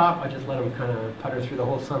spring crop, I just let them kind of putter through the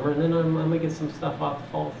whole summer, and then I'm gonna get some stuff off the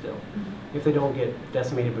fall still, if they don't get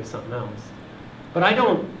decimated with something else. But I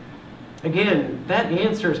don't. Again, that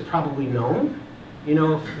answer is probably known. you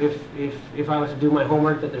know, if I was to do my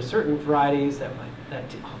homework, that there's certain varieties that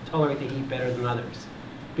tolerate the heat better than others,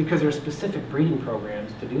 because there are specific breeding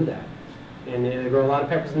programs to do that. And they grow a lot of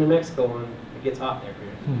peppers in New Mexico, and it gets hot there.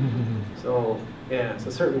 So yeah, so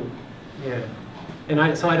certain, yeah.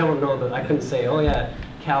 And so I don't know that I couldn't say, oh yeah,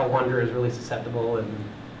 Cal Wonder is really susceptible, and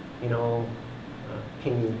you know,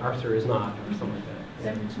 King Arthur is not, or something like that.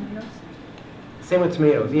 Same with tomatoes? Same with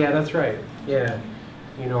tomatoes. Yeah, that's right. Yeah,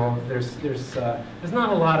 you know, there's not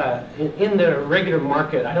a lot of in the regular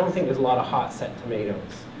market. I don't think there's a lot of hot set tomatoes.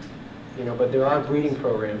 You know, but there are breeding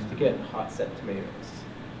programs to get hot set tomatoes.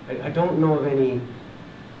 I don't know of any.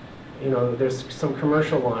 You know, there's some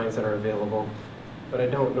commercial lines that are available, but I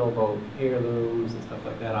don't know about heirlooms and stuff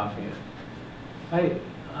like that offhand.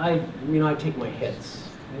 You know, I take my hits.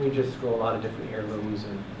 We just grow a lot of different heirlooms,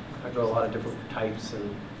 and I grow a lot of different types,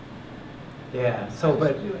 and yeah. So,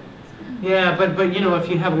 but yeah, but you know, if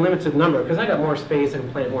you have a limited number, because I got more space, I can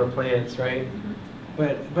plant more plants, right?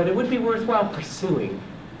 But it would be worthwhile pursuing.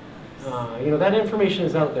 You know, that information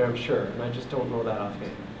is out there, I'm sure, and I just don't know that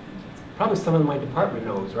offhand. Probably someone in my department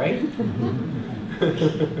knows, right?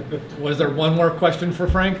 Was there one more question for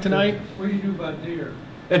Frank tonight? What do you do about deer?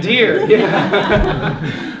 A deer,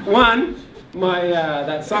 yeah. One,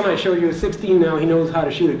 that son I showed you is 16 now. He knows how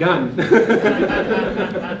to shoot a gun.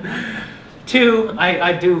 Two,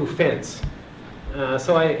 I do fence.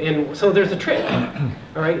 So there's a trick,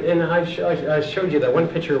 all right. And I showed you that one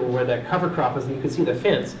picture where that cover crop is, and you can see the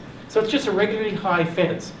fence. So it's just a regularly high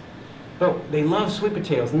fence. But they love sweet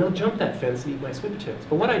potatoes, and they'll jump that fence and eat my sweet potatoes.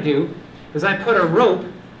 But what I do is I put a rope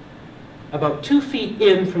about 2 feet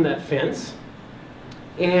in from that fence,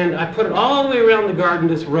 and I put it all the way around the garden,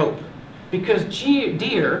 this rope. Because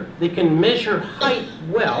deer, they can measure height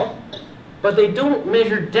well, but they don't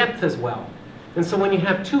measure depth as well. And so when you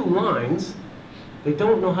have 2 lines, they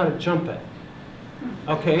don't know how to jump it.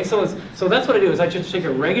 Okay, so that's what I do, is I just take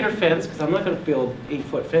a regular fence, because I'm not going to build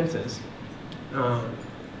 8-foot fences.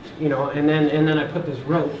 You know, and then I put this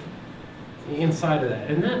rope inside of that,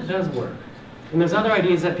 and that does work. And there's other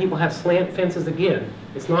ideas that people have slant fences again.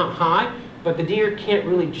 It's not high, but the deer can't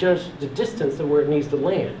really judge the distance of where it needs to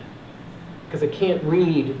land, because it can't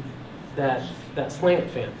read that slant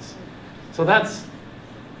fence. So that's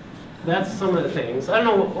some of the things. I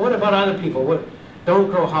don't know, what about other people? Don't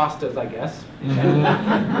grow hostas, I guess.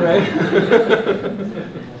 Right?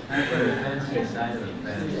 I put a fence inside of the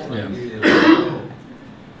fence. Yeah.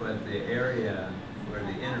 But the area where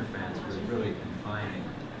the inner fence was really confining.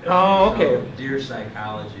 Oh, okay. So deer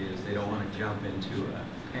psychology is they don't want to jump into a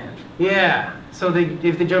pen. Yeah. So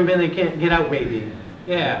if they jump in, they can't get out, maybe.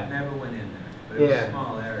 Yeah. Never went in there. But it was a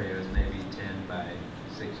small area. It was maybe 10 by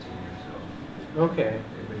 16 or so. Okay.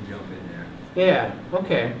 They would jump in there. Yeah.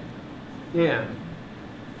 Okay. Yeah.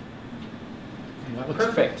 Well,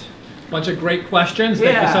 Perfect. Bunch of great questions.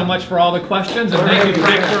 Thank you so much for all the questions, and All thank you,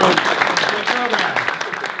 right. Frank, for